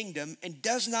of the kingdom and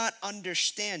does not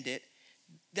understand it,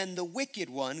 then the wicked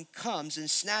one comes and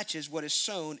snatches what is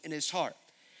sown in his heart.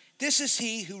 This is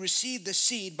he who received the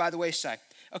seed by the wayside.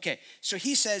 Okay, so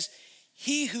he says,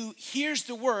 he who hears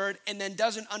the word and then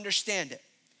doesn't understand it.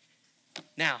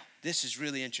 Now, this is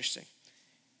really interesting.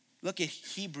 Look at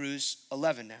Hebrews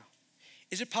 11 now.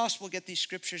 Is it possible to get these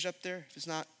scriptures up there? If it's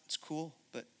not, it's cool,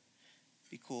 but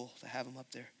it'd be cool to have them up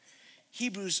there.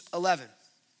 Hebrews 11,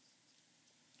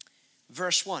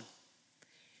 verse 1.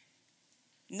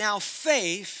 Now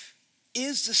faith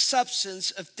is the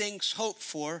substance of things hoped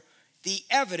for, the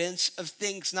evidence of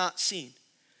things not seen.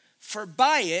 For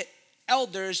by it,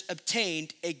 elders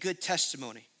obtained a good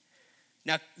testimony.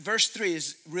 Now, verse 3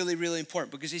 is really, really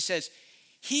important because he says,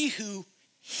 he who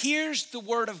hears the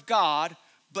word of God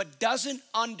but doesn't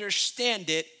understand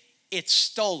it, it's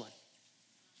stolen.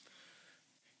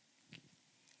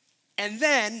 And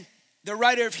then the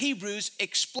writer of Hebrews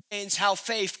explains how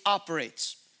faith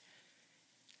operates.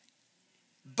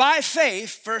 By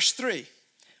faith, verse 3,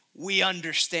 we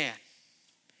understand.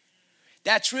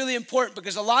 That's really important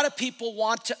because a lot of people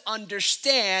want to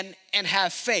understand and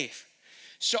have faith.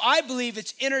 So I believe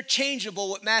it's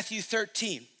interchangeable with Matthew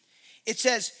 13. It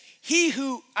says, he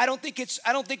who, I don't think it's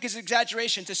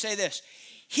exaggeration to say this.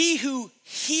 He who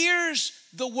hears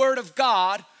the word of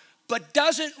God but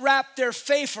doesn't wrap their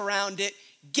faith around it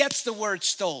gets the word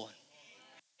stolen.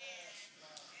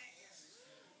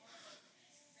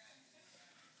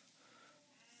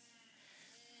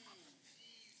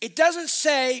 It doesn't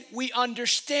say we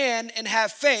understand and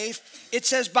have faith. It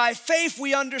says by faith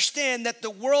we understand that the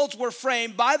worlds were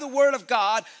framed by the word of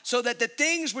God so that the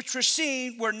things which were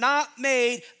seen were not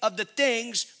made of the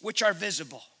things which are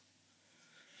visible.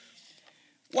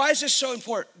 Why is this so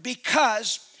important?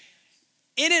 Because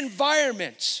in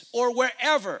environments or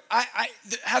wherever,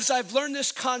 as I've learned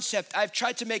this concept, I've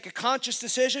tried to make a conscious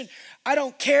decision. I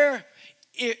don't care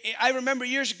I remember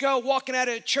years ago walking out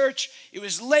of a church. It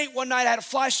was late one night. I had to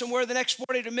fly somewhere the next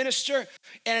morning to minister.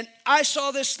 And I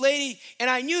saw this lady, and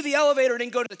I knew the elevator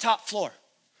didn't go to the top floor.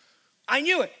 I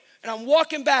knew it. And I'm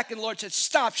walking back, and the Lord said,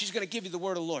 stop. She's going to give you the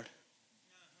word of the Lord.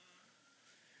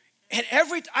 And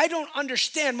I don't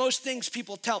understand most things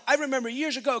people tell. I remember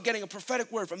years ago getting a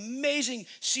prophetic word from amazing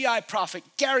CI prophet,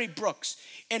 Gary Brooks.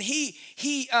 And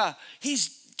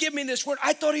he's giving me this word.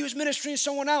 I thought he was ministering to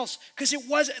someone else because it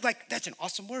wasn't like, that's an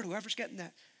awesome word, whoever's getting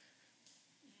that.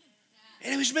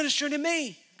 And he was ministering to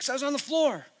me because I was on the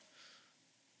floor.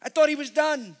 I thought he was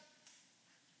done.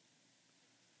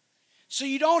 So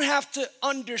you don't have to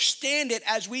understand it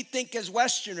as we think as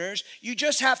Westerners. You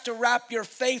just have to wrap your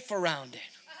faith around it.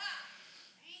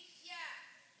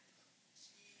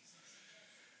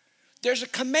 There's a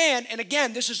command, and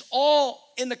again, this is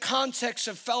all in the context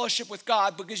of fellowship with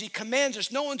God because he commands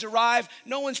us. No one's arrived,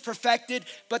 no one's perfected,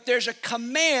 but there's a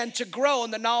command to grow in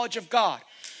the knowledge of God.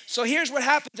 So here's what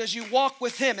happens as you walk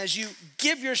with him, as you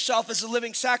give yourself as a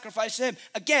living sacrifice to him.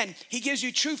 Again, he gives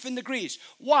you truth in degrees.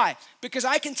 Why? Because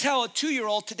I can tell a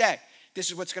 2-year-old today,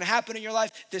 this is what's going to happen in your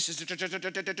life. This is,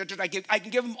 I can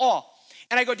give them all.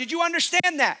 And I go, did you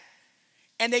understand that?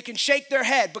 And they can shake their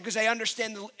head because they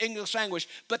understand the English language,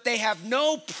 but they have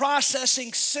no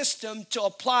processing system to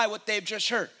apply what they've just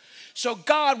heard. So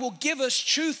God will give us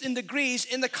truth in degrees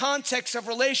in the context of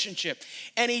relationship.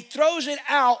 And he throws it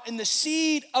out in the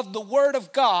seed of the word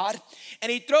of God.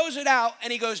 And he throws it out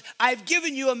and he goes, I've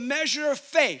given you a measure of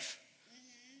faith.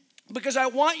 Because I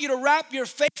want you to wrap your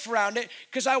faith around it,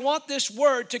 because I want this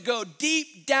word to go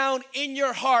deep down in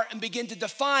your heart and begin to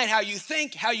define how you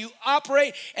think, how you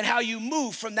operate, and how you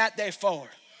move from that day forward.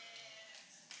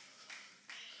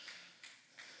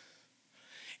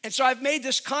 And so I've made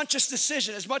this conscious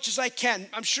decision as much as I can.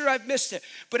 I'm sure I've missed it.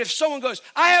 But if someone goes,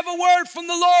 I have a word from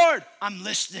the Lord, I'm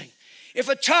listening. If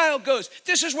a child goes,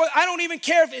 this is what, I don't even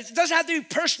care if it doesn't have to be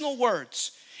personal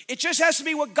words. It just has to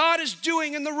be what God is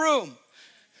doing in the room.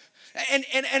 And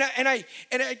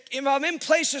if I'm in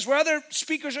places where other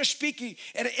speakers are speaking,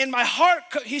 and in my heart,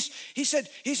 he said,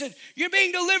 you're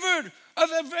being delivered of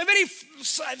any,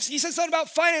 he said something about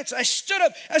finance. I stood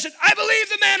up, I said, I believe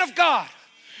the man of God.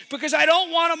 Because I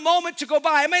don't want a moment to go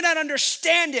by. I may not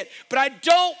understand it, but I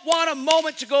don't want a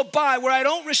moment to go by where I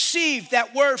don't receive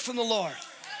that word from the Lord.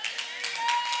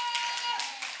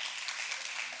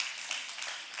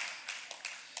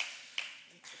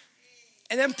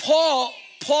 And then Paul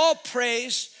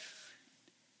prays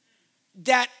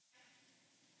that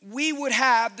we would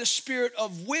have the spirit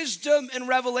of wisdom and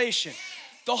revelation.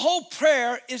 The whole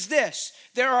prayer is this: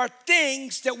 there are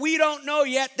things that we don't know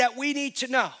yet that we need to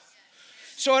know.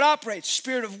 So it operates,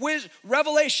 spirit of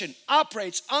revelation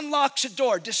operates, unlocks a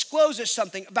door, discloses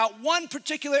something about one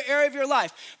particular area of your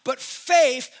life. But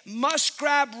faith must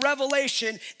grab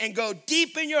revelation and go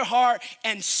deep in your heart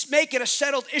and make it a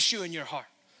settled issue in your heart.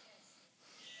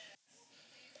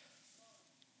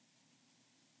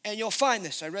 And you'll find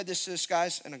this. I read this to this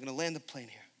guys, and I'm going to land the plane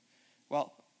here.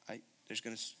 Well,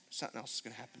 something else is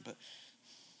going to happen, but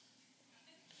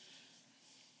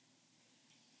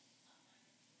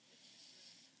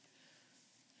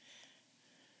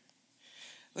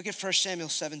look at 1 Samuel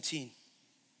 17,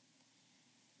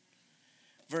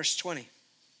 verse 20.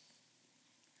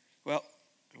 Well,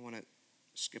 I want to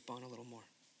skip on a little more.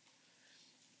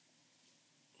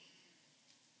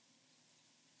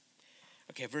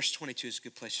 Okay, verse 22 is a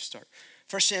good place to start.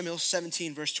 1 Samuel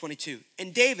 17, verse 22.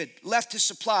 And David left his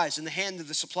supplies in the hand of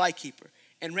the supply keeper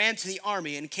and ran to the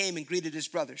army and came and greeted his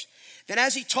brothers. Then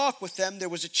as he talked with them, there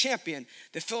was a champion,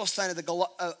 the Philistine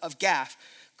of Gath,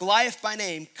 Goliath by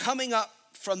name, coming up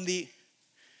from the,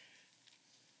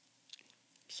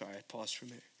 sorry, I paused for a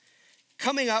minute.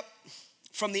 Coming up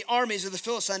from the armies of the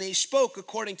Philistine, he spoke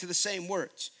according to the same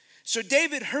words. So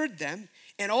David heard them,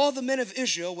 and all the men of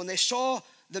Israel, when they saw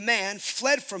the man,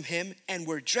 fled from him and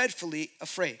were dreadfully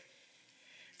afraid.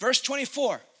 Verse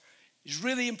 24 is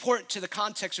really important to the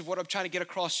context of what I'm trying to get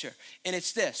across here. And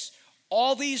it's this: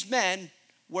 all these men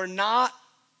were not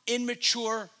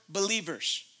immature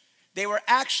believers. They were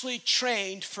actually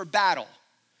trained for battle.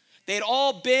 They'd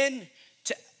all been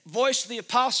to Voice of the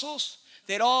Apostles.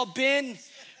 They'd all been,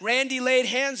 Randy laid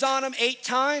hands on them 8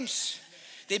 times.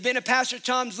 They'd been to Pastor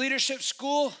Tom's leadership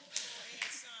school.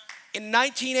 In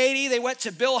 1980, they went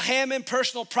to Bill Hammond,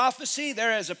 personal prophecy.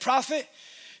 There as a prophet.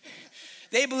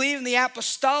 They believe in the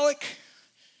apostolic.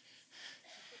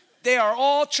 They are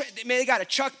all, they got a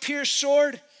Chuck Pierce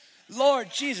sword. Lord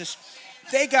Jesus,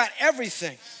 they got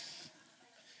everything.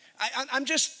 I'm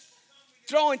just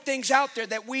throwing things out there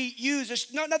that we use.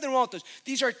 There's nothing wrong with those.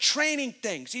 These are training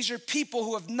things. These are people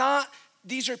who have not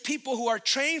these are people who are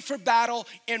trained for battle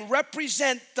and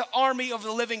represent the army of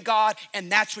the living God,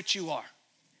 and that's what you are.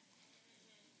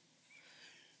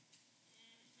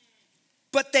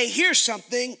 But they hear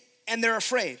something and they're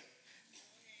afraid.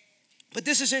 But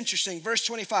this is interesting, verse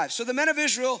 25. So the men of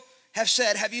Israel have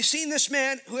said, have you seen this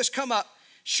man who has come up?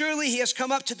 Surely he has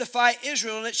come up to defy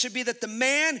Israel, and it should be that the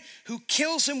man who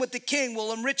kills him with the king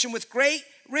will enrich him with great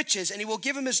riches, and he will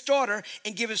give him his daughter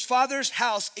and give his father's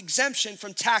house exemption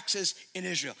from taxes in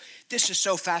Israel. This is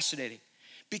so fascinating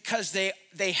because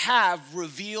they have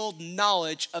revealed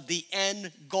knowledge of the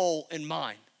end goal in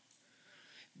mind.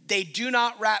 They do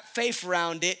not wrap faith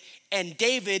around it, and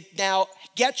David now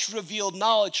gets revealed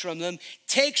knowledge from them,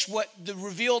 takes what the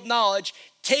revealed knowledge,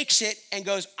 takes it and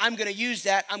goes, I'm going to use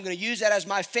that. I'm going to use that as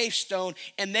my faith stone.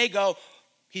 And they go,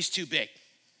 he's too big.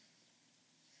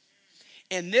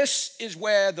 And this is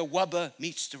where the rubber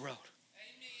meets the road. Amen.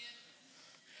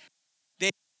 They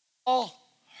all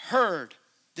heard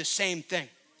the same thing.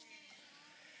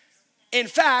 In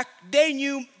fact, they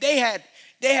knew they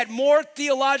had more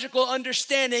theological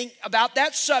understanding about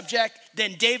that subject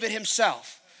than David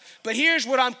himself. But here's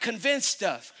what I'm convinced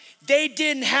of. They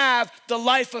didn't have the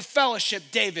life of fellowship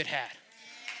David had.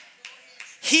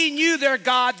 He knew their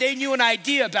God. They knew an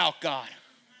idea about God.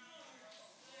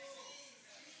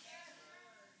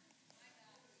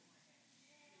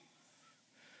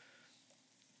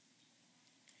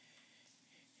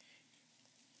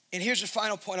 And here's the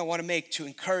final point I want to make to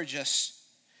encourage us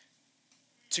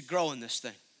to grow in this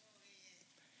thing.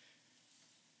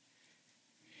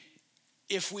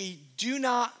 If we do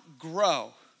not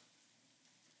grow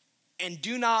and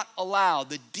do not allow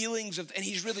the dealings of, and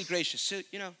he's really gracious. So,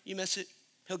 you miss it,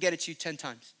 he'll get it to you 10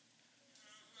 times.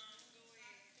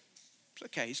 It's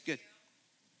okay, he's good.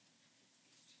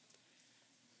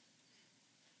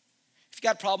 If you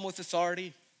got a problem with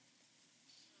authority,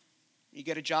 you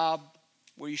get a job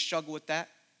where you struggle with that,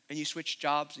 and you switch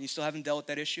jobs and you still haven't dealt with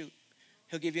that issue,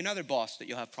 he'll give you another boss that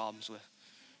you'll have problems with.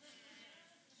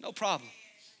 No problem.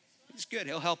 He's good,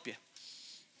 he'll help you.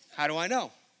 How do I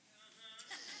know?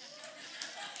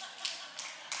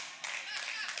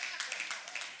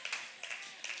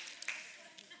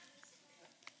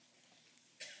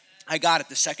 I got it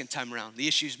the second time around. The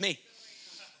issue's me.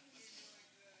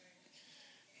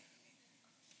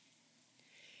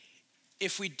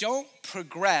 If we don't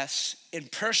progress in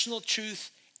personal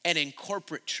truth and in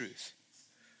corporate truth,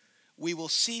 we will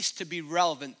cease to be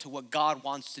relevant to what God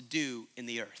wants to do in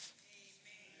the earth.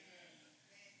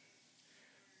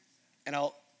 And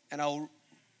I'll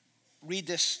read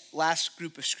this last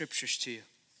group of scriptures to you.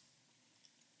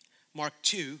 Mark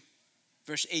 2,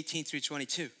 verse 18 through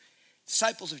 22.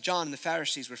 Disciples of John and the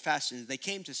Pharisees were fasting. They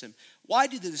came to him. Why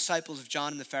do the disciples of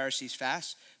John and the Pharisees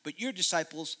fast, but your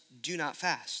disciples do not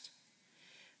fast?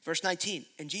 Verse 19,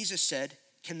 and Jesus said,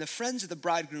 can the friends of the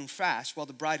bridegroom fast while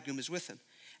the bridegroom is with them?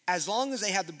 As long as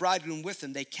they have the bridegroom with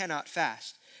them, they cannot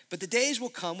fast. But the days will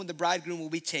come when the bridegroom will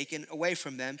be taken away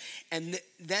from them, and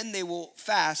then they will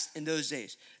fast in those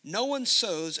days. No one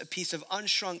sews a piece of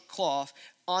unshrunk cloth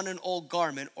on an old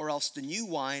garment, or else the new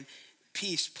wine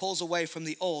piece pulls away from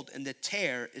the old, and the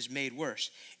tear is made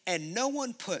worse. And no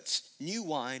one puts new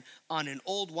wine on an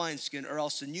old wineskin, or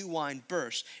else the new wine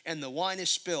bursts, and the wine is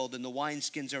spilled, and the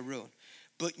wineskins are ruined.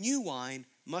 But new wine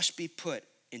must be put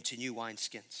into new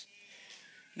wineskins.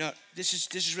 Now, this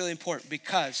is really important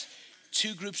because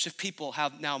two groups of people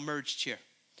have now merged here.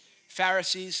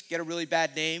 Pharisees get a really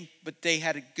bad name, but they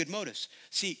had good motives.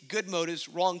 See, good motives,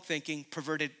 wrong thinking,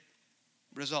 perverted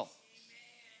result.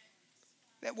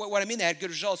 What I mean, they had good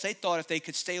results. They thought if they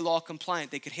could stay law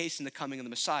compliant, they could hasten the coming of the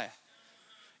Messiah.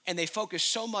 And they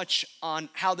focused so much on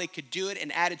how they could do it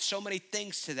and added so many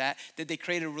things to that they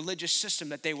created a religious system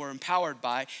that they were empowered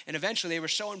by. And eventually they were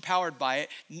so empowered by it,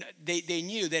 they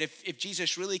knew that if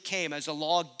Jesus really came as a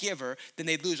lawgiver, then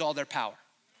they'd lose all their power.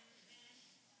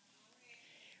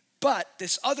 But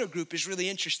this other group is really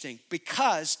interesting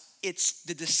because it's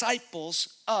the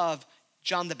disciples of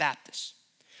John the Baptist.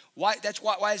 Why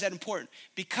is that important?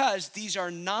 Because these are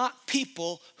not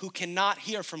people who cannot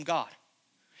hear from God.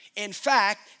 In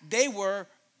fact, they were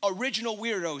original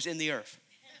weirdos in the earth.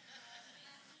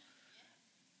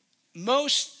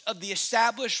 Most of the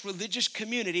established religious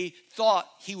community thought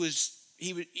he was,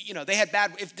 they had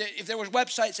bad, if there was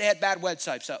websites, they had bad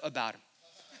websites about him.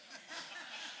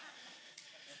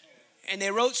 And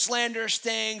they wrote slanderous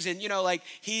things, and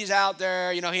he's out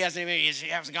there, he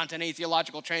hasn't gone to any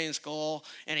theological training school,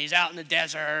 and he's out in the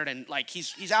desert, and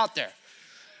he's out there.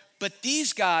 But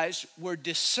these guys were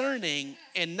discerning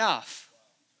enough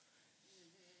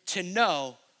to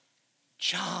know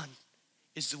John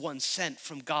is the one sent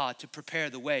from God to prepare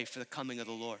the way for the coming of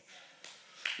the Lord.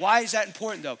 Why is that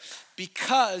important though?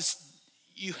 Because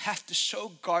you have to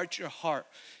so guard your heart.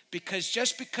 Because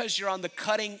just because you're on the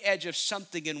cutting edge of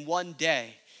something in one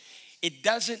day, it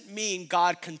doesn't mean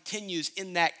God continues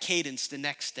in that cadence the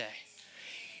next day.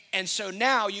 And so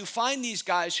now you find these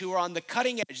guys who are on the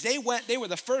cutting edge. They were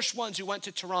the first ones who went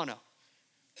to Toronto.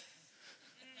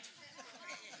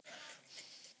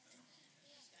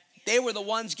 They were the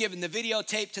ones giving the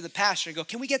videotape to the pastor and go,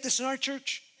 can we get this in our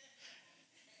church?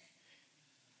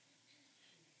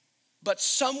 But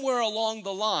somewhere along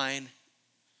the line,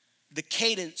 the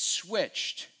cadence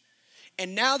switched.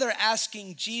 And now they're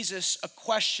asking Jesus a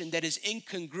question that is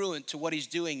incongruent to what he's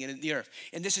doing in the earth.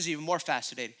 And this is even more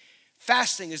fascinating.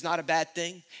 Fasting is not a bad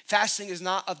thing. Fasting is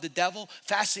not of the devil.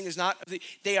 Fasting is not of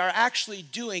they are actually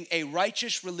doing a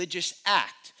righteous religious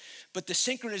act. But the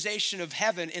synchronization of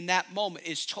heaven in that moment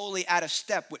is totally out of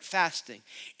step with fasting.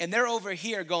 And they're over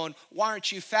here going, why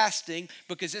aren't you fasting?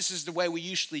 Because this is the way we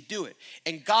usually do it.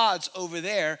 And God's over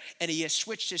there and he has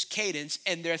switched his cadence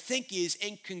and their thinking is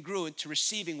incongruent to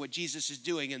receiving what Jesus is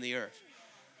doing in the earth.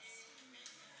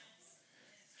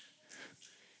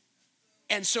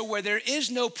 And so where there is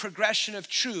no progression of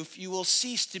truth, you will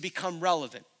cease to become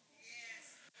relevant.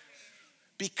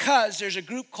 Because there's a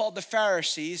group called the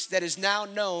Pharisees that is now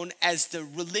known as the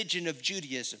religion of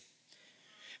Judaism.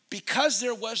 Because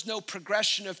there was no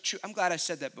progression of truth. I'm glad I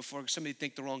said that before, because somebody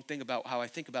think the wrong thing about how I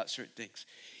think about certain things.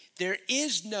 There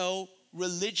is no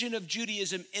religion of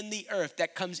Judaism in the earth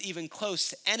that comes even close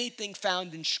to anything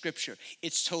found in Scripture.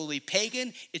 It's totally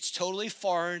pagan, it's totally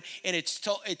foreign, and it's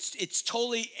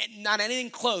totally not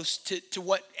anything close to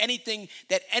what anything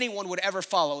that anyone would ever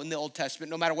follow in the Old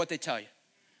Testament, no matter what they tell you.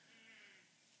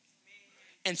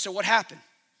 And so what happened?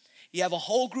 You have a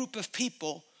whole group of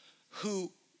people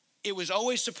who it was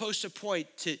always supposed to point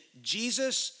to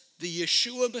Jesus, the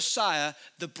Yeshua Messiah,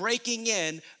 the breaking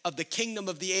in of the kingdom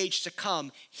of the age to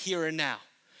come here and now.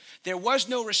 There was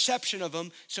no reception of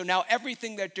them, so now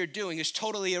everything that they're doing is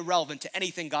totally irrelevant to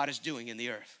anything God is doing in the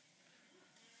earth.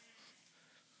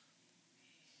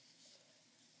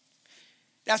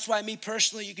 That's why me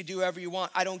personally, you can do whatever you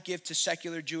want. I don't give to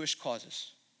secular Jewish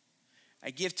causes. I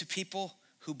give to people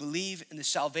who believe in the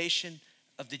salvation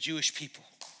of the Jewish people.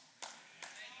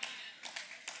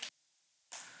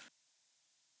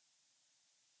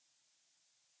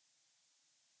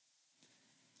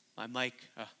 My mic.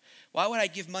 Why would I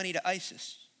give money to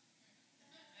ISIS?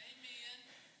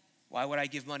 Why would I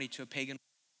give money to a pagan?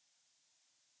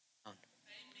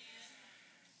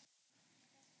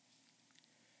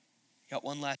 Got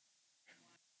one last.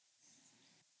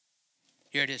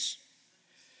 Here it is.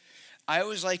 I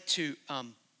always like to,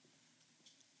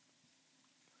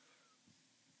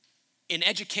 in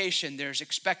education, there's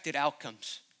expected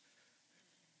outcomes.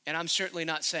 And I'm certainly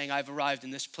not saying I've arrived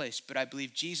in this place, but I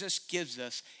believe Jesus gives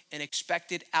us an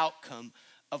expected outcome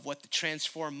of what the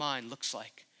transformed mind looks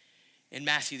like. In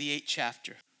Matthew, the 8th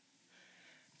chapter,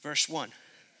 verse 1.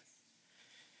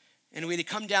 And when he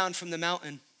come down from the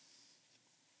mountain,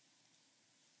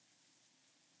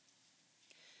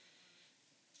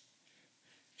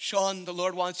 Sean, the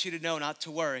Lord wants you to know not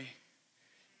to worry,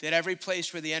 that every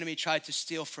place where the enemy tried to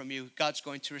steal from you, God's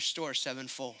going to restore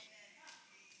sevenfold.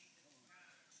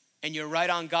 And you're right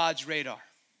on God's radar.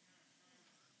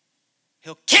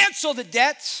 He'll cancel the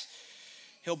debts.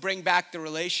 He'll bring back the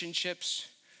relationships.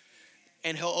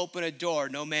 And he'll open a door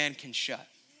no man can shut.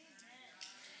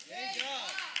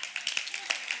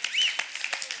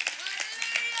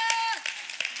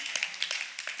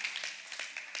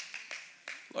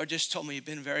 Lord just told me you've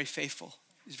been very faithful.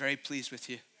 He's very pleased with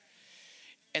you.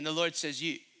 And the Lord says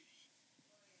you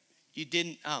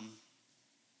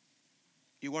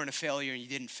weren't a failure and you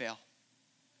didn't fail.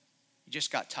 You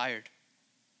just got tired.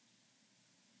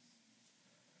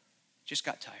 Just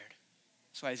got tired.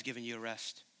 That's why he's giving you a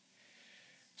rest.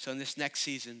 So in this next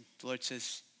season, the Lord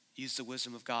says, use the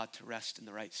wisdom of God to rest in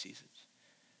the right seasons.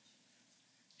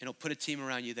 And he'll put a team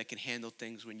around you that can handle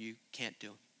things when you can't do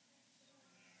them.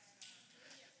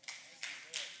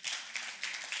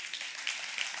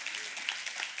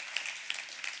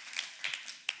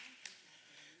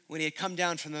 When he had come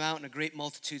down from the mountain, a great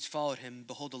multitudes followed him.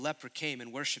 Behold, a leper came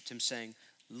and worshipped him, saying,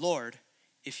 Lord,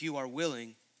 if you are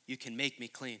willing, you can make me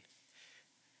clean.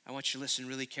 I want you to listen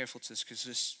really careful to this because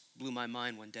this blew my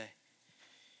mind one day.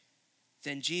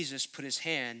 Then Jesus put his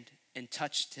hand and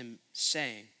touched him,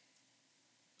 saying,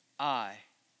 I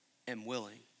am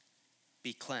willing,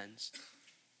 be cleansed.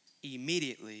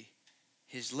 Immediately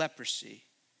his leprosy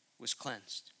was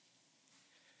cleansed.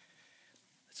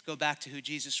 Let's go back to who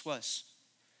Jesus was.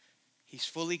 He's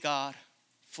fully God,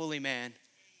 fully man.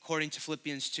 According to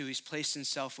Philippians 2, he's placed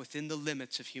himself within the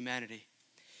limits of humanity.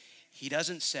 He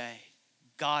doesn't say,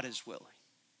 God is willing.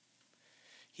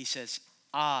 He says,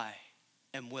 I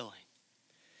am willing.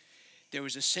 There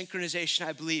was a synchronization,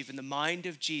 I believe, in the mind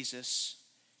of Jesus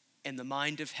and the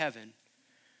mind of heaven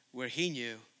where he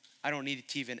knew, I don't need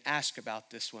to even ask about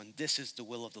this one. This is the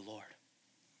will of the Lord.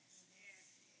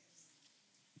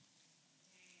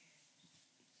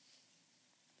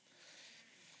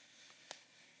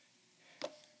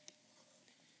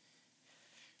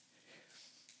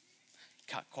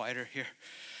 Got quieter here.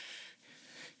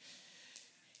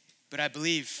 But I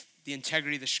believe the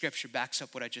integrity of the scripture backs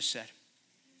up what I just said.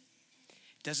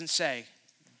 It doesn't say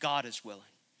God is willing.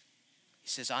 He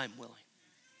says, I'm willing.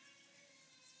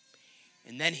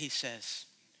 And then he says,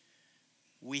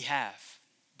 we have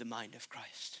the mind of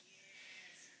Christ.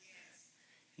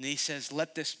 And he says,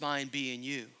 let this mind be in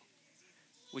you,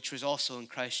 which was also in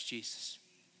Christ Jesus.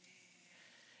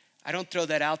 I don't throw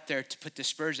that out there to put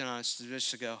dispersion on us,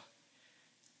 just to go,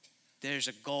 there's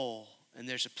a goal and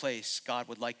there's a place God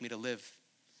would like me to live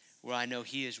where I know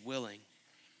he is willing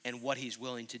and what he's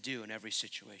willing to do in every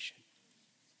situation.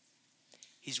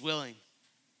 He's willing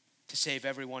to save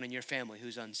everyone in your family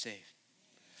who's unsaved.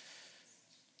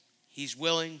 He's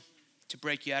willing to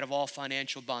break you out of all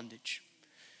financial bondage.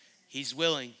 He's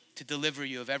willing to deliver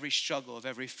you of every struggle, of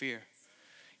every fear.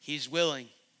 He's willing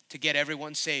to get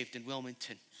everyone saved in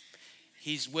Wilmington.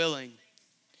 He's willing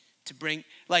to bring,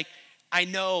 I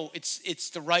know it's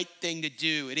the right thing to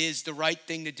do. It is the right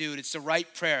thing to do. It's the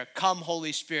right prayer. Come,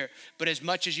 Holy Spirit. But as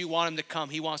much as you want him to come,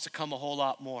 he wants to come a whole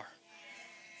lot more.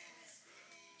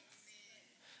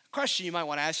 Question you might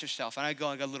want to ask yourself, and I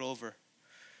got a little over.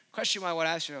 Question you might want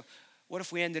to ask yourself, what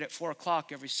if we ended at 4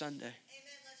 o'clock every Sunday?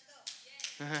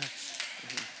 Amen, let's go.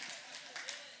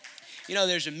 You know,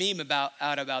 there's a meme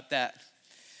out about that.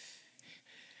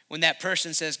 When that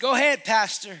person says, go ahead,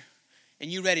 pastor, and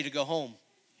you ready to go home.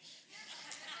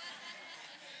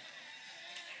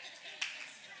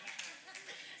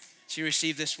 Do you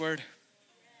receive this word?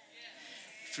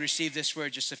 If you receive this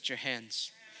word, just lift your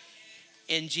hands.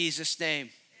 In Jesus' name.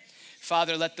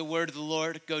 Father, let the word of the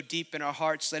Lord go deep in our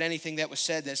hearts. Let anything that was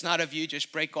said that's not of you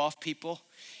just break off people.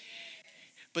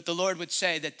 But the Lord would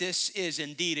say that this is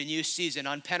indeed a new season.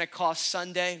 On Pentecost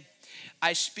Sunday,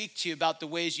 I speak to you about the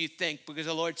ways you think because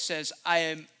the Lord says, I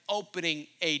am opening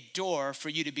a door for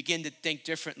you to begin to think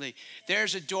differently.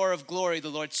 There's a door of glory, the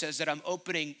Lord says, that I'm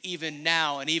opening even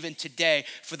now and even today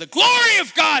for the glory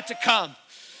of God to come.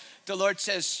 The Lord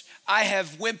says, I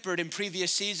have whimpered in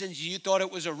previous seasons. You thought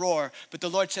it was a roar. But the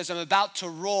Lord says, I'm about to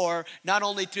roar not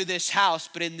only through this house,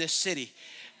 but in this city.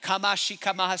 The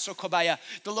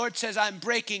Lord says, I'm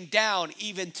breaking down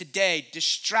even today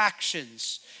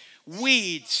distractions,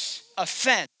 weeds,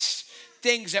 offense,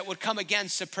 things that would come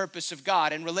against the purpose of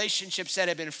God and relationships that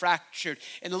have been fractured.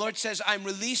 And the Lord says, I'm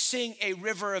releasing a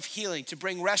river of healing to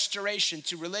bring restoration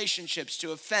to relationships,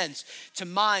 to offense, to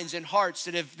minds and hearts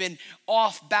that have been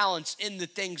off balance in the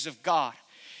things of God.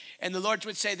 And the Lord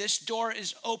would say, this door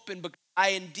is open because I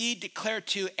indeed declare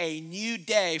to a new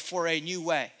day for a new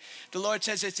way. The Lord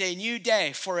says it's a new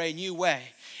day for a new way.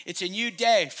 It's a new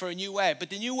day for a new way. But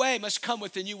the new way must come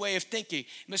with a new way of thinking.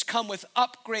 It must come with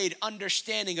upgrade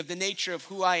understanding of the nature of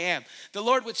who I am. The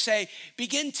Lord would say,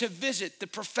 begin to visit the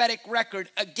prophetic record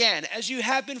again. As you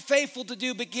have been faithful to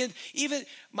do, begin, even,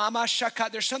 Mama Shaka,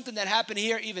 there's something that happened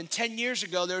here even 10 years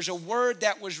ago. There's a word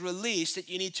that was released that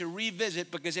you need to revisit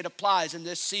because it applies in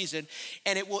this season.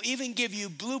 And it will even give you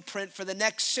blueprint for the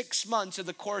next 6 months of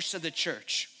the course of the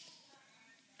church.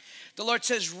 The Lord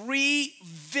says,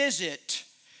 revisit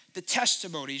the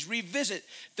testimonies, revisit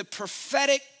the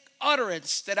prophetic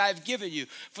utterance that I've given you.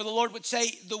 For the Lord would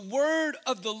say, the word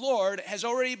of the Lord has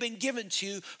already been given to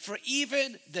you for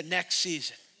even the next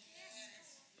season.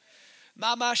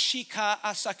 Mama Shika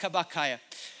Asakabakaya.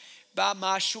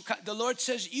 The Lord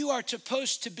says you are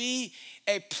supposed to be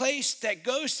a place that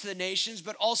goes to the nations,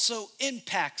 but also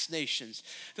impacts nations.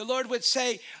 The Lord would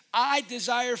say, I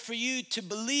desire for you to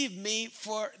believe me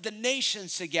for the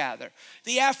nations to gather,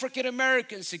 the African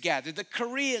Americans to gather, the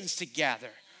Koreans to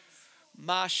gather.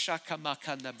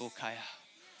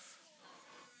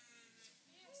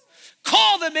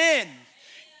 Call them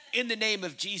in the name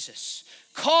of Jesus.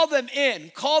 Call them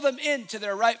into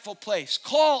their rightful place.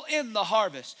 Call in the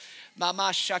harvest.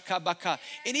 Mama Shakabaka.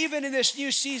 And even in this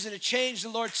new season of change, the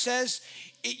Lord says,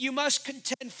 You must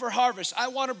contend for harvest. I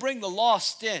want to bring the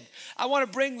lost in. I want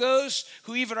to bring those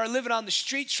who even are living on the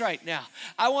streets right now.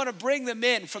 I want to bring them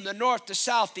in from the north, the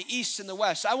south, the east, and the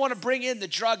west. I want to bring in the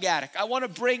drug addict. I want to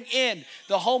bring in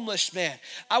the homeless man.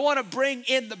 I want to bring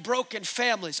in the broken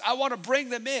families. I want to bring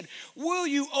them in. Will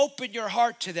you open your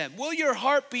heart to them? Will your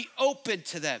heart be open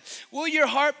to them? Will your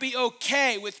heart be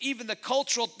okay with even the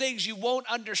cultural things you won't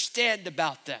understand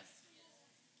about them?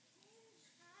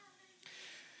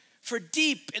 For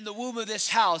deep in the womb of this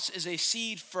house is a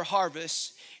seed for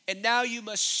harvest, and now you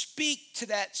must speak to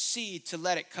that seed to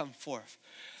let it come forth.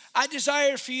 I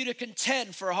desire for you to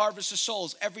contend for a harvest of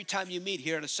souls every time you meet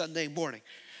here on a Sunday morning.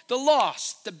 The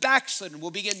lost, the backslidden will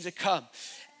begin to come,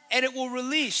 and it will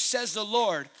release, says the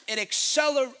Lord, an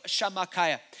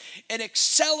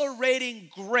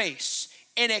accelerating grace,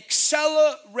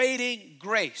 accelerating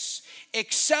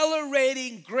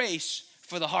grace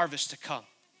for the harvest to come.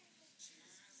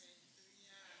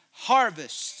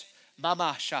 Harvest,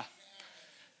 mamasha.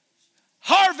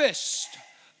 Harvest,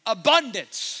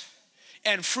 abundance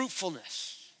and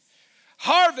fruitfulness.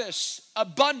 Harvest,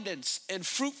 abundance and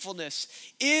fruitfulness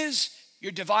is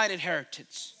your divine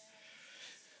inheritance.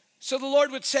 So the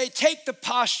Lord would say, take the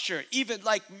posture, even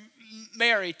like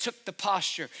Mary took the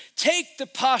posture. Take the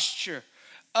posture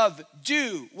of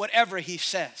do whatever he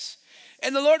says.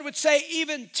 And the Lord would say,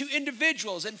 even to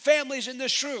individuals and families in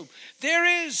this room, there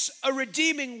is a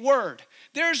redeeming word.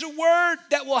 There's a word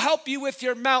that will help you with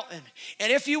your mountain.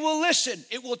 And if you will listen,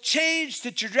 it will change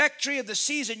the trajectory of the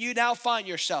season you now find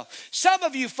yourself. Some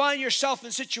of you find yourself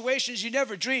in situations you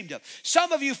never dreamed of.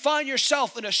 Some of you find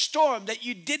yourself in a storm that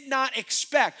you did not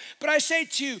expect. But I say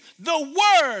to you, the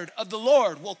word of the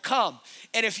Lord will come.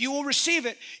 And if you will receive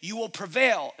it, you will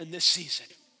prevail in this season.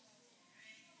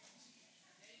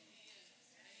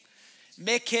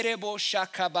 I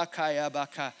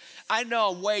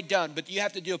know I'm way done, but you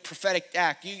have to do a prophetic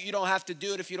act. You don't have to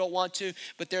do it if you don't want to,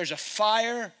 but there's a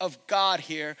fire of God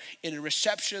here in the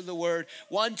reception of the word.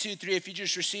 1, 2, 3, if you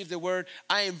just receive the word,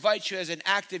 I invite you as an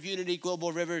act of unity,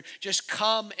 Global River, just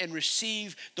come and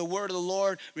receive the word of the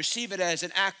Lord. Receive it as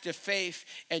an act of faith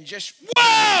and just,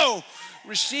 whoa,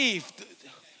 receive.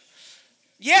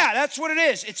 Yeah, that's what it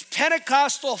is. It's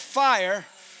Pentecostal fire.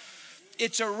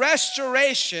 It's a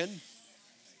restoration.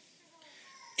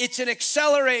 It's an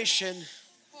acceleration.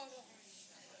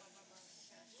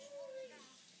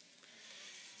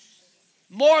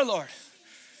 More, Lord.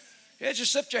 Yeah,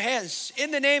 just lift your hands. In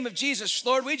the name of Jesus,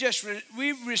 Lord, we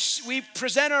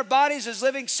present our bodies as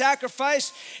living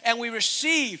sacrifice, and we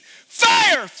receive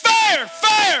fire, fire,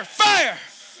 fire, fire.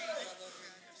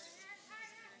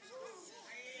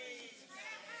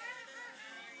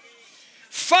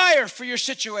 Fire for your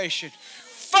situation.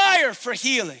 Fire for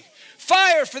healing.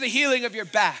 Fire for the healing of your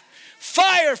back.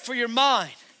 Fire for your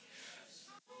mind.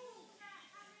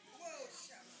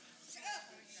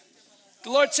 The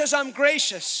Lord says, I'm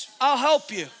gracious. I'll help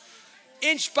you.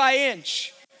 Inch by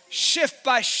inch. Shift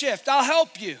by shift. I'll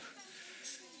help you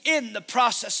in the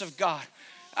process of God.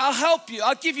 I'll help you.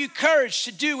 I'll give you courage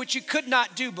to do what you could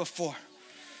not do before.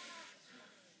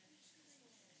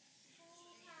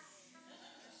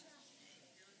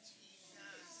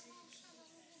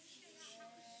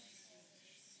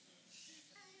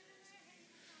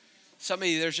 Some of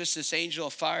you, there's just this angel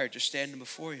of fire just standing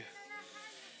before you.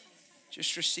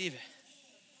 Just receive it.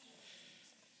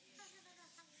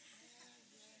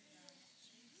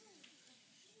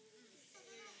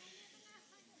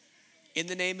 In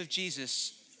the name of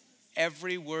Jesus,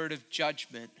 every word of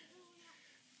judgment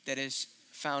that has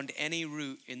found any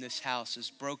root in this house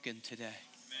is broken today.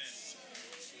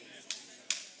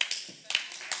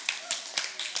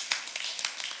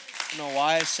 I don't know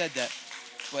why I said that,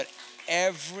 but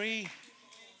every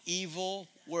evil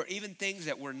word, even things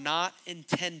that were not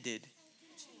intended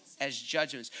as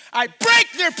judgments, I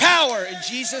break their power in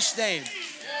Jesus' name.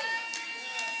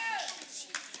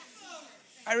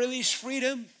 I release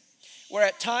freedom where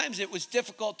at times it was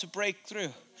difficult to break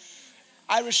through.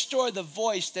 I restore the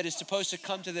voice that is supposed to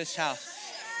come to this house.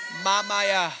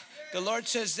 Mamaya. The Lord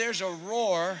says there's a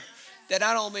roar that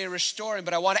not only restoring,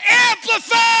 but I want to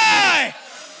amplify.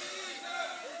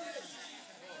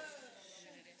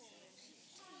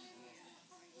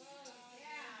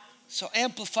 So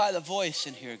amplify the voice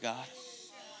in here, God.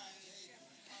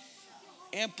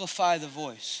 Amplify the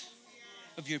voice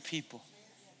of your people.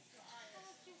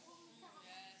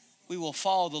 We will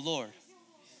follow the Lord,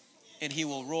 and he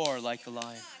will roar like a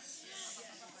lion.